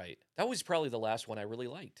liked Bright. That was probably the last one I really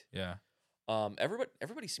liked. Yeah.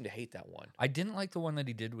 Everybody seemed to hate that one. I didn't like the one that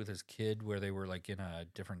he did with his kid, where they were like in a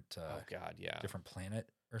different Oh God, yeah. different planet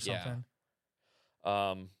or Yeah.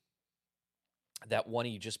 something. That one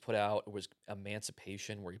he just put out was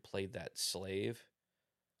Emancipation, where he played that slave.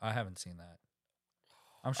 I haven't seen that.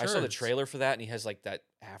 I'm sure I saw the it's- trailer for that, and he has like that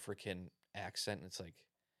African accent, and it's like,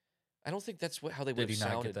 I don't think that's how they would Did have he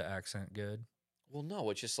not sounded. get the accent good? Well, no,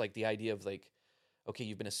 it's just like the idea of like, okay,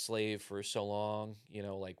 you've been a slave for so long,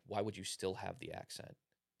 like why would you still have the accent?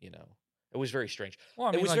 It was very strange. Well,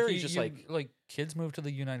 I It mean, was like, very just like- kids move to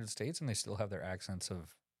the United States and they still have their accents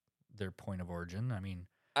of their point of origin. I mean,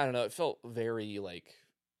 I don't know. It felt very like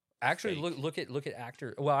actually, fake. look at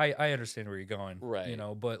actor. Well, I understand where you're going, Right.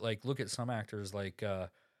 But like, look at some actors like,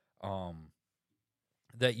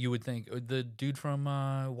 that you would think the dude from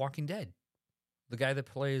Walking Dead, the guy that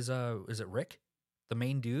plays is it Rick, the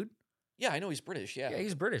main dude? Yeah, I know he's British. Yeah, Yeah,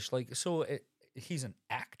 he's British. Like, so he's an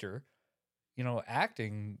actor,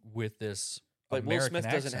 acting with this. but Will American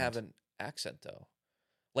Smith doesn't have accent. an accent though.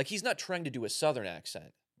 Like he's not trying to do a Southern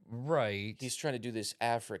accent. Right. He's trying to do this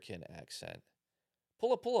African accent.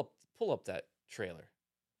 Pull up that trailer.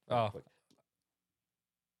 real Oh. quick.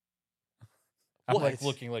 I'm like What?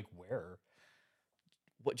 looking like where.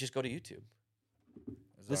 What? Just go to YouTube.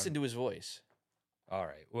 Is Listen on- to his voice. All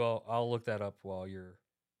right. Well, I'll look that up while you're.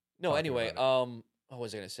 No, talking anyway, about what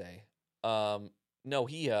was I gonna say? No,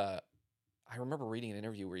 he I remember reading an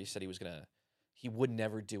interview where he said he would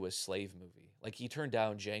never do a slave movie. Like he turned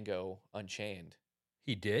down Django Unchained.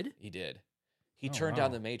 He did. He did. He Oh, turned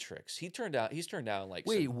down wow. The Matrix. He's turned down like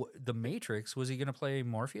Wait, some- the Matrix, was he going to play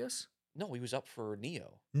Morpheus? no, he was up for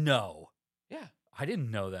Neo. No, Yeah. I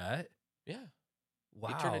didn't know that. Yeah.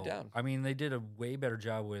 Wow. turned it down. I mean, they did a way better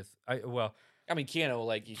job with. I mean Keanu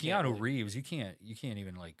like you can't Keanu really- Reeves. You can't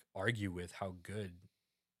even like argue with how good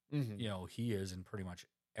Mhm. he is in pretty much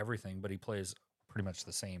everything. But he plays pretty much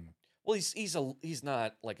the same. Well, he's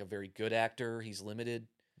not like a very good actor. He's limited.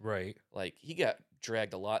 Right. Like he got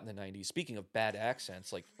dragged a lot in the 90s. Speaking of bad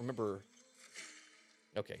accents, like remember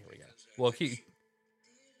Okay, here we go. Well,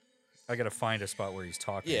 I got to find a spot where he's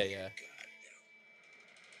talking. Yeah.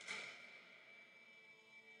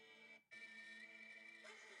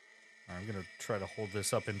 I'm gonna try to hold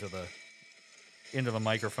this up into the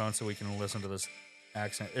microphone so we can listen to this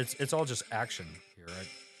accent. It's all just action here, right?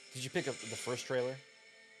 Did you pick up the first trailer?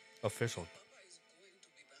 Official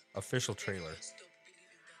trailer. He's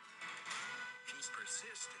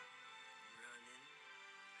persistent.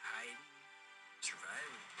 Running, hiding,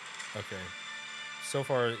 surviving. Okay. So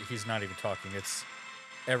far, he's not even talking. It's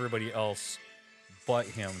everybody else but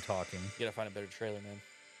him talking. You gotta find a better trailer, man.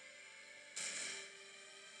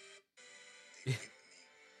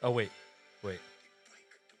 Oh wait.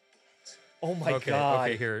 Oh my Okay, god.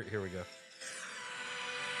 okay, here we go.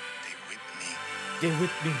 They whip me, Stay with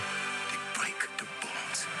me. they break the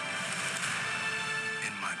bones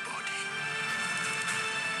in my body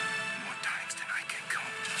more times than I can count.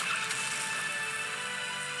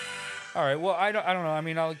 All right. Well, I don't know. I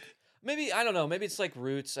mean, Maybe I don't know. Maybe it's like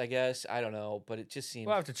Roots, I guess. I don't know, but it just seems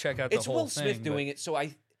we'll have to check out the it's whole Will thing. Smith doing it, so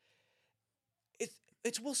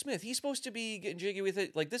it's Will Smith. He's supposed to be getting jiggy with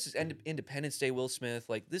it. Like this is Independence Day Will Smith.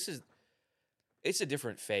 Like it's a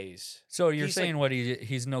different phase. So you're He's saying what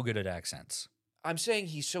he's no good at accents. I'm saying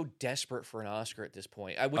he's so desperate for an Oscar at this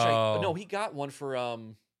point. Oh. He got one for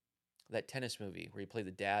that tennis movie where he played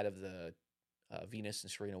the dad of the Venus and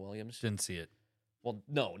Serena Williams. Didn't see it. Well,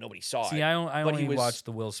 no, nobody saw See, it. I but only watched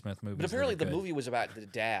the Will Smith movies. But apparently that the are good. movie was about the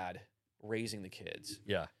dad raising the kids,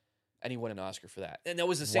 Yeah. and he won an Oscar for that. And that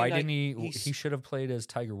was the same Why night didn't he? he's- He should have played as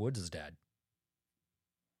Tiger Woods' dad.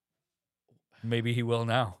 Maybe he will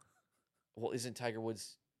now. Well, isn't Tiger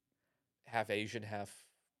Woods half Asian, half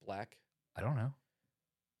black? I don't know.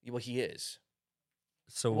 Well, he is.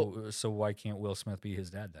 So why can't Will Smith be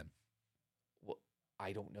his dad then? Well,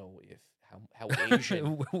 I don't know if how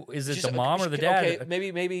Asian. Is it Just- the mom or the dad?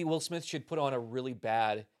 Okay, maybe Will Smith should put on a really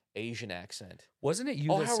bad Asian accent. Wasn't it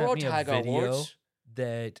you Oh, that hello, sent me a Tiger video Woods.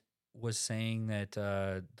 that was saying that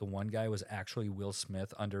the one guy was actually Will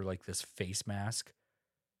Smith under like this face mask?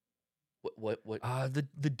 What?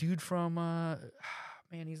 The dude from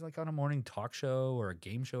man, he's like on a morning talk show or a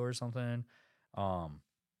game show or something.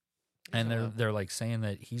 And they're like saying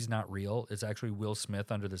that he's not real. It's actually Will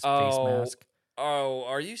Smith under this face mask. Oh,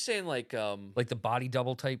 are you saying like Like the body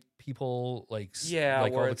double type people, like yeah,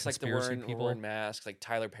 like where all the it's like they're conspiracy wearing, people. wearing masks, like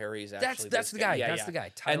Tyler Perry's actually That's this the guy. Yeah, That's yeah. the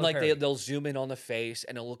guy. Tyler And like Perry. they'll zoom in on the face,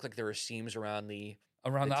 and it'll look like there are seams around the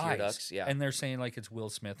around the tear eyes. ducts, yeah. And they're saying like it's Will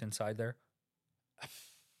Smith inside there.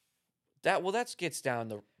 that gets down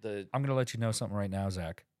the I'm gonna let you know something right now,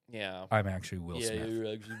 Zach. yeah. I'm actually Will Smith.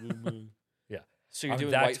 You're actually Yeah. So you're I'm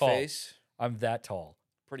doing that white tall. face. I'm that tall.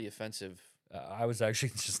 Pretty offensive. I was actually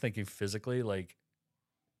just thinking physically, like,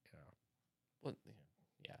 Well,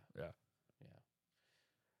 yeah. Yeah.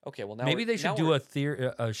 Okay, well now maybe they should do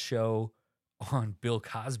we're- a show on Bill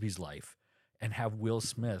Cosby's life and have Will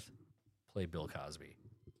Smith play Bill Cosby.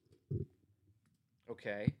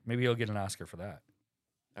 Okay, Maybe he'll get an Oscar for that.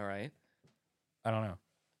 all right. I don't know.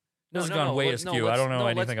 This has gone way askew. I don't know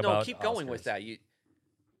anything about. No, keep going with Oscars. that.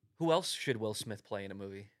 Who else should Will Smith play in a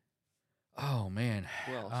movie? Oh man.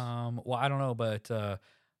 Who else? Well, I don't know, but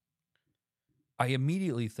I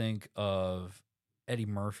immediately think of Eddie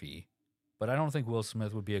Murphy, but I don't think Will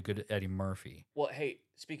Smith would be a good Eddie Murphy. Well, hey,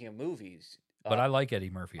 speaking of movies, But I like Eddie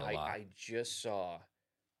Murphy a lot. I just saw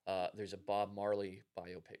there's a Bob Marley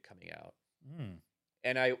biopic coming out. Hmm.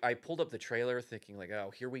 And I pulled up the trailer thinking like, oh,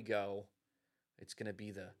 here we go. It's going to be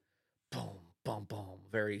the boom, boom, boom,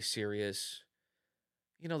 very serious.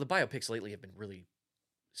 You know, the biopics lately have been really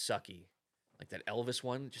sucky. Like that Elvis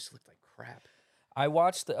one just looked like crap. I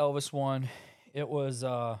watched the Elvis one. It was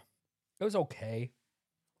okay.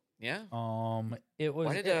 Yeah? It was.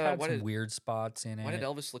 Why did, it had why some did- weird spots in it. Why did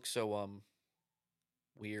Elvis look so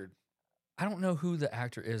weird? I don't know who the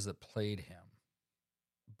actor is that played him,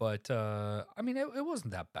 but I mean, it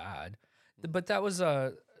wasn't that bad. But that was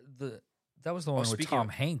the one where speaking Tom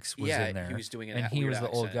of- Hanks was yeah, in there. he was doing and a he weird was the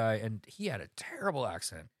old accent. guy, and he had a terrible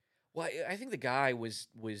accent. Well, I think the guy was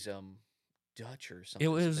Dutch or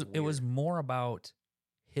something. It was more about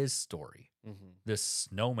his story, Mm-hmm. this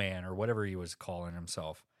snowman or whatever he was calling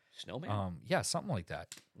himself. Snowman. Yeah, something like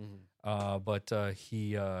that. Mm-hmm. But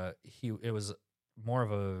it was more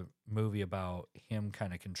of a movie about him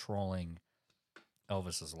kind of controlling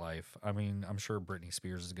Elvis's life. I mean, I'm sure Britney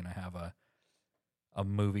Spears is going to have a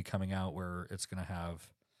movie coming out where it's going to have,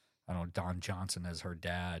 I don't know, Don Johnson as her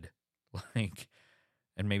dad, like,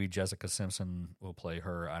 and maybe Jessica Simpson will play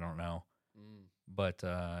her. I don't know, Mm. but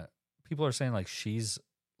people are saying like she's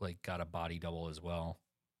like got a body double as well.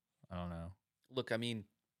 I don't know. Look, I mean,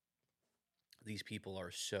 these people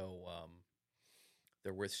are so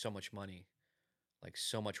they're worth so much money, like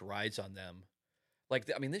so much rides on them. Like,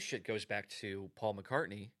 I mean, this shit goes back to Paul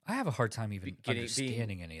McCartney I have a hard time even being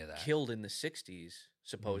understanding any of that. killed in the '60s,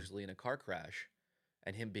 supposedly in a car crash,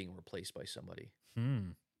 and him being replaced by somebody.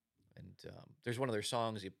 Hmm. And there's one of their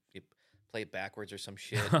songs, you play it backwards or some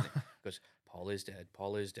shit, and it goes, "Paul is dead.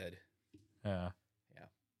 Paul is dead." Yeah.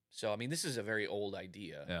 So, I mean, this is a very old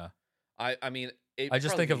idea. Yeah. I mean, I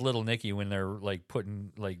just think of Little Nicky when they're like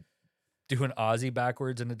doing Aussie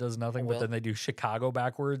backwards and it does nothing, Oh, but well. then they do Chicago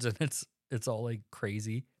backwards and it's all like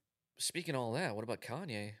crazy. Speaking of all that, what about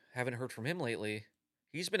Kanye? Haven't heard from him lately.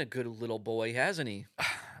 He's been a good little boy, hasn't he?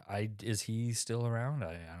 Is he still around?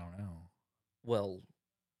 I don't know. Well,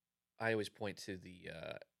 I always point to the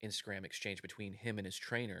Instagram exchange between him and his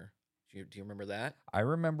trainer. Do you remember that? I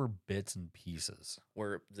remember bits and pieces.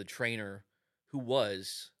 Where the trainer, who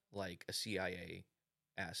was like a CIA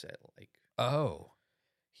asset, like Oh,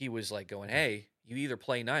 he was like going, "Hey, you either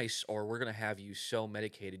play nice or we're gonna have you so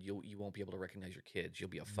medicated you won't be able to recognize your kids. You'll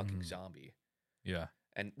be a fucking zombie." yeah.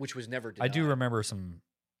 And which was never denied. I do remember some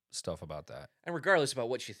stuff about that. And regardless about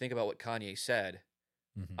what you think about what Kanye said,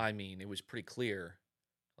 Mhm. I mean, it was pretty clear,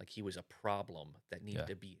 like he was a problem that needed Yeah.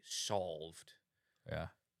 to be solved. Yeah.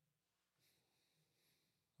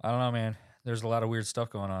 I don't know, man. There's a lot of weird stuff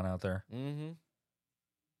going on out there. Mm-hmm.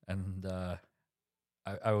 And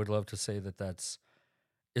I would love to say that's.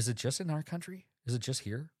 Is it just in our country? Is it just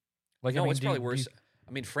here? Like, No, I mean, it's do- probably do worse. you-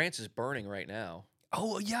 I mean, France is burning right now.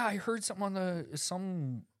 Oh yeah, I heard something on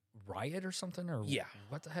some riot or something. Or Yeah.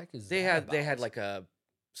 what the heck is They that had about? like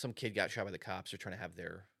some kid got shot by the cops. They're trying to have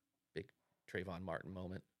their big Trayvon Martin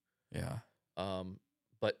moment. Yeah.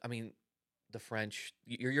 But I mean, the French,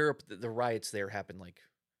 Europe, the riots there happen like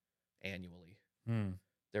annually. Hmm.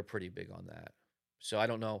 They're pretty big on that. So I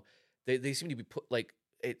don't know. They seem to be put like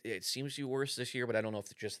it seems to be worse this year, but I don't know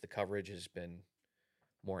if just the coverage has been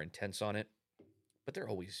more intense on it. But they're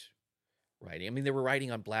always rioting. I mean, they were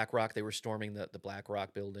rioting on Black Rock. They were storming the Black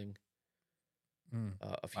Rock building Hmm.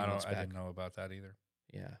 a few I months back. didn't know about that either.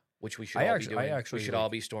 Yeah, which we should I all actu- be I doing. actually, We should like- all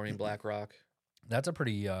be storming Black Rock. That's a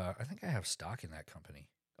pretty. I think I have stock in that company.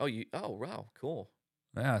 Oh, wow, cool.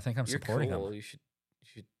 Yeah, I think I'm You're supporting cool. them. You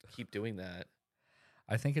should keep doing that.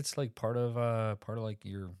 I think it's like part of like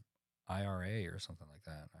your IRA or something like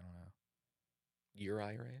that. I don't know. Your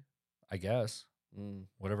IRA. I guess Mm,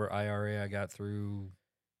 whatever IRA I got through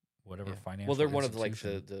whatever yeah. financial. Well, they're one of like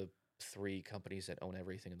institution. the 3 companies that own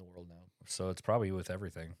everything in the world now. So it's probably with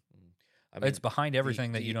everything. I mean, It's behind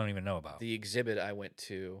everything that the- you don't even know about. the exhibit I went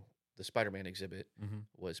to, the Spider-Man exhibit, Mhm.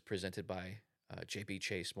 was presented by JB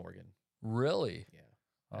Chase Morgan. Really? Yeah.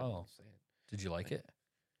 I don't Oh, wanna say it. did you like it?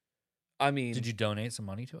 I mean, Did you donate some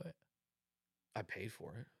money to it? I paid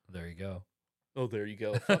for it. There you go. Oh, there you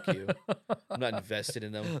go. Fuck you. I'm not invested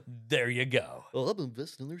in them. There you go. Well, I'm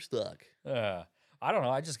invested in their stock. I don't know.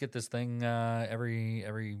 I just get this thing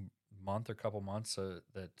every month or couple months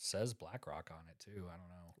that says BlackRock on it too. I don't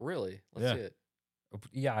know. Really? Let's Yeah. see it.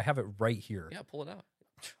 Yeah, I have it right here. Yeah, pull it out.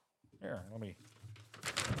 Here, let me.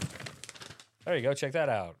 There you go. Check that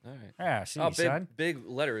out. All right. Yeah, see, Oh, son. big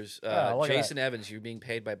letters. Yeah, look at Jason Evans, you're being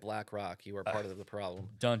paid by BlackRock. You are part of the problem.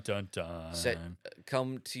 Dun dun dun.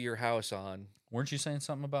 Come to your house on. Weren't you saying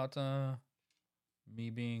something about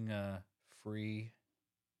me being free?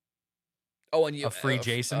 Oh, and you A free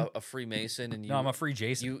Jason? a Freemason, and you. No, I'm a free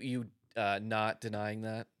Jason. You not denying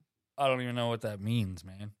that. I don't even know what that means,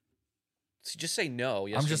 man. So just say no.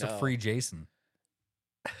 Yes, I'm or just no. a free Jason.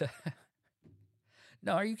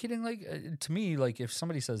 No, are you kidding? Like, to me, like, if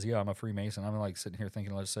somebody says, "Yeah, I'm a Freemason," I'm like sitting here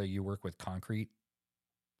thinking, let's say you work with concrete.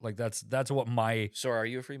 Like, that's what my. So, are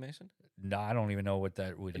you a Freemason? No, I don't even know what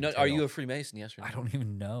that would. No. entail. Are you a Freemason? Yes or no? I don't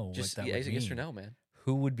even know Just what that yeah, would yes or mean. no, man.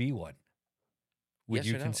 Who would be one? Would Yes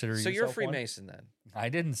you or no? consider So yourself you're a one? Freemason then? I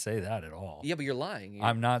didn't say that at all. Yeah, but you're lying.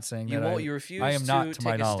 I'm not saying You that. won't. You refuse. I am not, to take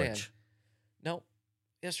my a knowledge. Stand. No.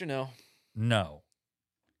 Yes or no? No,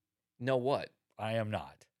 No. What? I am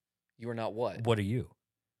not. You are not what? What are you?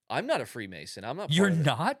 I'm not a Freemason. I'm not. You're part of it.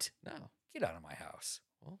 not? No. Get out of my house.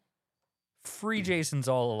 Well. Free Jasons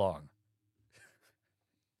all along.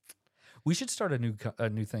 We should start a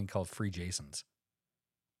new thing called Free Jasons,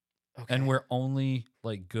 Okay. and we're only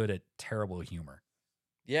like good at terrible humor.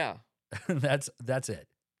 Yeah. that's it.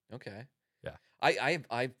 Okay. Yeah.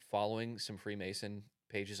 I'm following some Freemason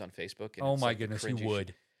pages on Facebook. And Oh it's my like the goodness, you cringiest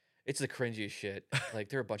would. It's the cringiest shit. Like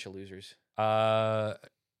they're a bunch of losers.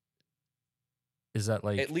 Is that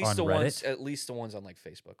like At least on the Reddit? ones. At least the ones on like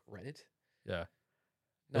Facebook. Reddit. Yeah.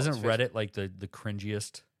 No, Isn't it's Facebook. Reddit like the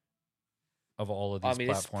cringiest of all of these I mean,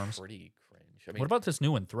 platforms? it's pretty cringe. I mean, What about this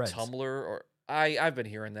new one, Threads? Tumblr or I've been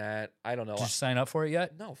hearing that. I don't know. Did you sign up for it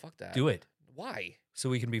yet? No, fuck that. Do it Why? so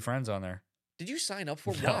we can be friends on there. Did you sign up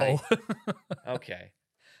for No. why? Okay.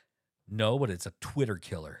 No, but it's a Twitter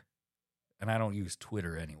killer. And I don't use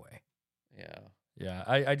Twitter anyway. Yeah. Yeah,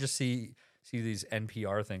 I just see these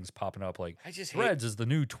NPR things popping up like I just Threads is the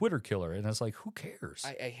new Twitter killer. And it's like, who cares?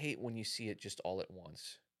 I hate when you see it just all at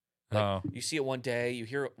once. Like, Oh. you see it one day, you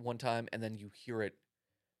hear it one time, and then you hear it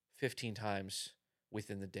 15 times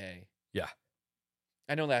within the day. Yeah.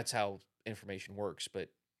 I know that's how information works, but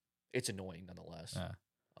it's annoying nonetheless. Yeah.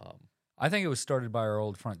 I think it was started by our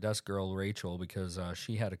old front desk girl, Rachel, because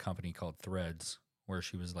she had a company called Threads where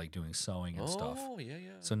she was like doing sewing and stuff. Oh, yeah, yeah.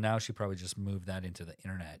 So now she probably just moved that into the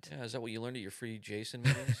internet. Yeah, is that what you learned at your free Jason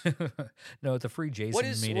meetings? No, at the free Jason What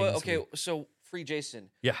is meetings. okay? So free Jason.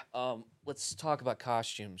 Yeah. Let's talk about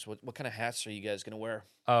costumes. What kind of hats are you guys gonna wear?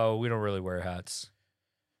 Oh, we don't really wear hats.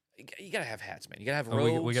 You gotta have hats, man. You gotta have Oh,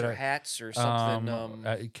 robes we gotta- or hats or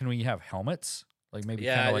something. Can we have helmets? Like maybe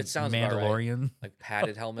Yeah, kind of it like sounds about right. Mandalorian. Like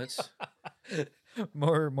padded helmets.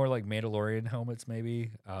 more like Mandalorian helmets,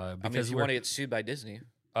 maybe. I mean, Because if you want to get sued by Disney,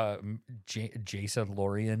 Jason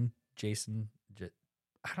Lorian,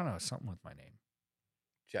 I don't know, something with my name.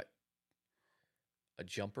 a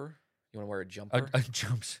jumper. You want to wear a jumper? A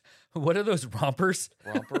jumps. What are those rompers?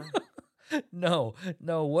 Romper? No.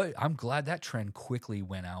 What? I'm glad that trend quickly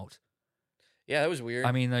went out. Yeah, that was weird.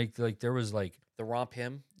 I mean, like there was like, the romp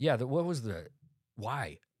him. yeah. What was the?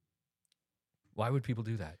 Why? Why would people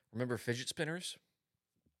do that? Remember fidget spinners?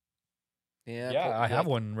 Yeah, Yeah, I have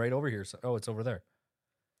one right over here. So, oh, it's over there.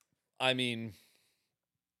 I mean,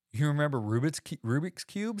 You remember Rubik's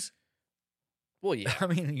cubes? well, yeah. I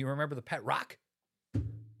mean, you remember the pet rock?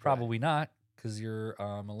 Probably not, because you're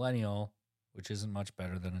a millennial, which isn't much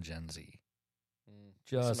better than a Gen Z.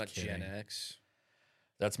 Just much kidding. Gen X.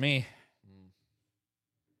 That's me. Mm.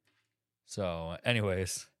 So,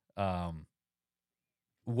 anyways,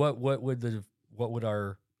 what would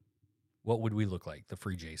we look like? The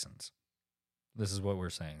free Jasons. This is what we're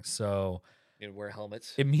saying. So You know, wear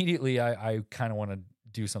helmets. immediately, I kind of want to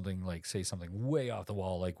do something like say something way off the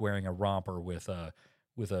wall, like wearing a romper with a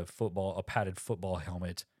padded football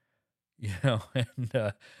helmet,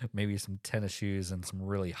 and maybe some tennis shoes and some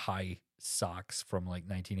really high socks from like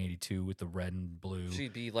 1982 with the red and blue. So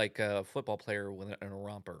you'd be like a football player with in a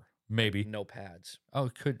romper. Maybe. No pads. Oh,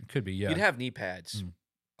 could be. Yeah. You'd have knee pads. Mm.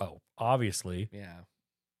 Oh, obviously. Yeah.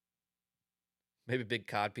 Maybe a big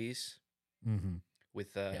codpiece Mm-hmm.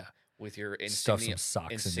 with Yeah. with your Stuff insignia, some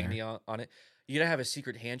socks in there. insignia on it. You gotta have a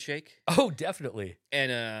secret handshake Oh, definitely.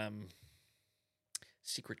 and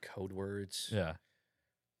secret code words. Yeah.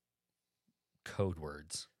 Code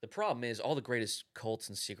words. The problem is all the greatest cults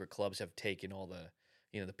and secret clubs have taken all the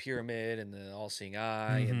the pyramid and the all-seeing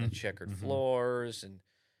eye and the checkered floors, and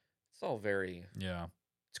it's all very Yeah.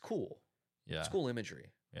 it's cool. Yeah. It's cool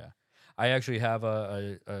imagery. I actually have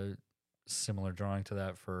a similar drawing to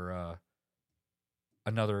that for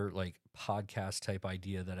another like podcast type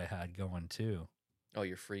idea that I had going too. Oh,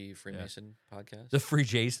 your Freemason podcast? The Free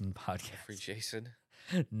Jason podcast. Free Jason.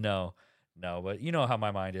 No, but you know how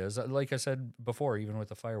my mind is. Like I said before, even with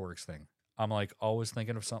the fireworks thing, I'm like always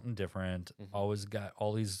thinking of something different. Always got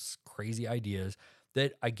all these crazy ideas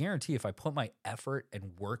that I guarantee if I put my effort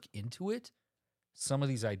and work into it, some of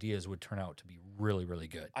these ideas would turn out to be really, really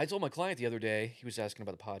good. I told my client the other day, he was asking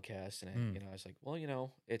about the podcast, and I was like,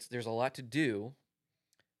 well, there's a lot to do,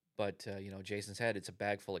 but Jason's head, it's a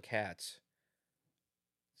bag full of cats.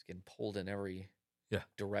 It's getting pulled in every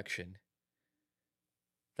direction.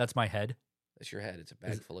 That's my head. That's your head. It's a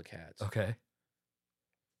bag full of cats. Okay.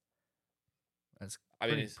 That's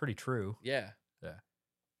pretty true. Yeah. Yeah.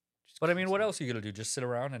 Just But I mean, what constantly- else are you going to do? Just sit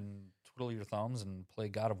around and twiddle your thumbs and play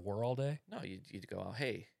God of War all day? No, you'd go, oh,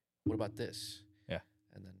 hey, what about this? Yeah.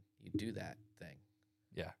 And then you do that thing.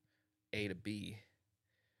 Yeah. A to B.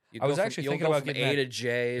 I was actually you'll thinking go about from getting A that- to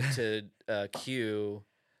J to Q,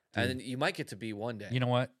 and Dude. then you might get to B one day. You know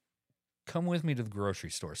what? Come with me to the grocery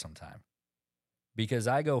store sometime. Because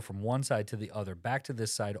I go from one side to the other, back to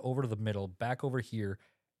this side, over to the middle, back over here.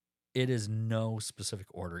 It is no specific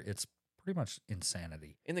order. It's pretty much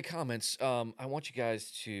insanity. In the comments, I want you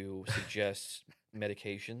guys to suggest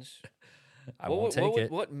medications. I won't take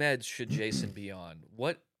it. What meds should Jason be on?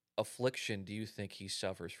 What affliction do you think he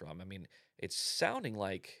suffers from? I mean, it's sounding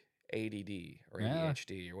like ADD or Yeah.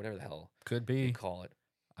 ADHD or whatever the hell Could you be. call it.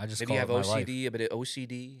 I just Maybe you call have it my life. OCD, a bit of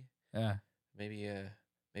OCD. Yeah.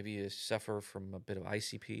 Maybe you suffer from a bit of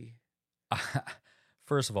ICP.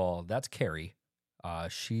 First of all, that's Carrie.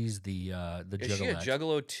 She's the Is she a juggalette.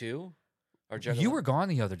 juggalo too? Or juggalo? You were gone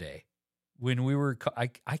the other day when we were.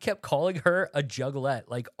 I kept calling her a juggalette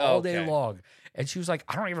like all day Okay. long, and she was like,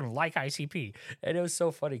 "I don't even like ICP," and it was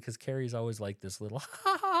so funny because Carrie's always like this little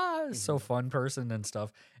so fun person and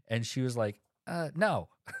stuff, and she was like, "No."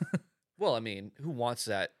 Well, I mean, who wants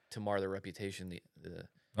that to mar their reputation? The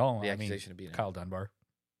Oh, The I mean, accusation of being a- Kyle Dunbar.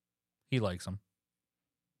 He likes him.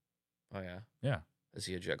 oh yeah, Yeah. is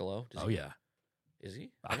he a juggalo? Oh yeah. Is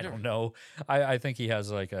he? I don't know. I think he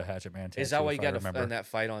has like a Hatchet Man tattoo. Is that why you if I got remember. in that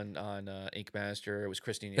fight on Ink Master? It was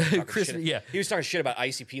Christine. Christine, yeah. He was talking shit about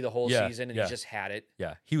ICP the whole Yeah, season, and yeah. he just had it.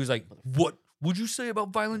 Yeah, he was like, "What What'd you say about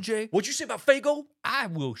Violent J? What'd you say about Fago? I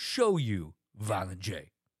will show you Violent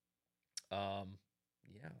J.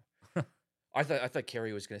 Yeah. I thought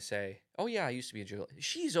Carrie was gonna say, "Oh yeah, I used to be a jail."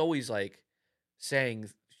 She's always like saying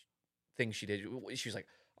things she did. She was like,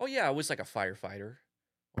 "Oh yeah, I was like a firefighter,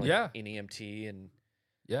 or, like, Yeah. an EMT, and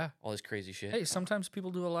Yeah. all this crazy shit." Hey, sometimes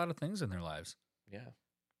people do a lot of things in their lives. Yeah,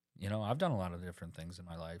 You know, I've done a lot of different things in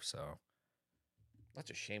my life, so. lots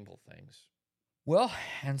of shameful things. Well,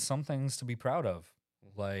 and some things to be proud of,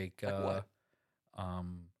 like Like what?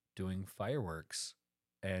 doing fireworks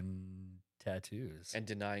and tattoos. And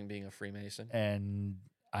denying being a Freemason. And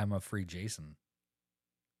I'm a free Jason.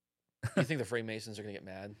 You think the Freemasons are gonna get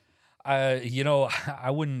mad? You know,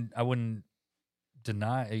 I wouldn't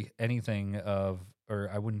deny anything of, or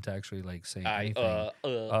I wouldn't actually like say anything.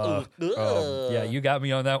 Yeah, you got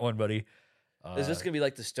me on that one, buddy. Is this gonna be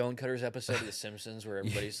like the Stonecutters episode of The Simpsons where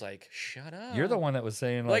everybody's like, "Shut up"? You're the one that was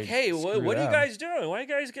saying like, like, "Hey, what screw are you them." guys doing? Why are you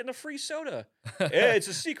guys getting a free soda?" Yeah, it's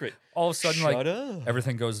a secret. All of a sudden, Shut like up.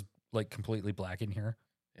 everything goes like completely black in here.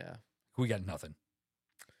 Yeah. We got nothing.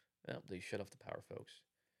 Well, they shut off the power, folks.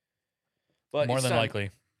 But More it's than time-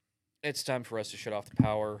 likely. it's time for us to shut off the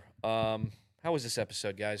power. How was this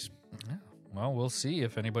episode, guys? Yeah. Well, we'll see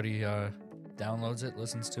if anybody downloads it,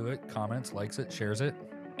 listens to it, comments, likes it, shares it.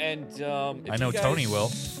 And if I know you guys Tony will.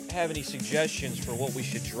 have any suggestions for what we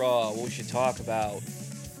should draw, what we should talk about,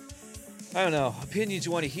 I don't know, opinions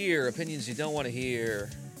you want to hear, opinions you don't want to hear,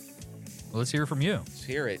 Let's hear from you. let's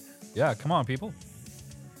hear it. Yeah, come on, people.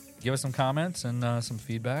 Give us some comments and some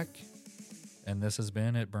feedback. And this has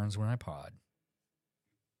been It Burns When I Pod.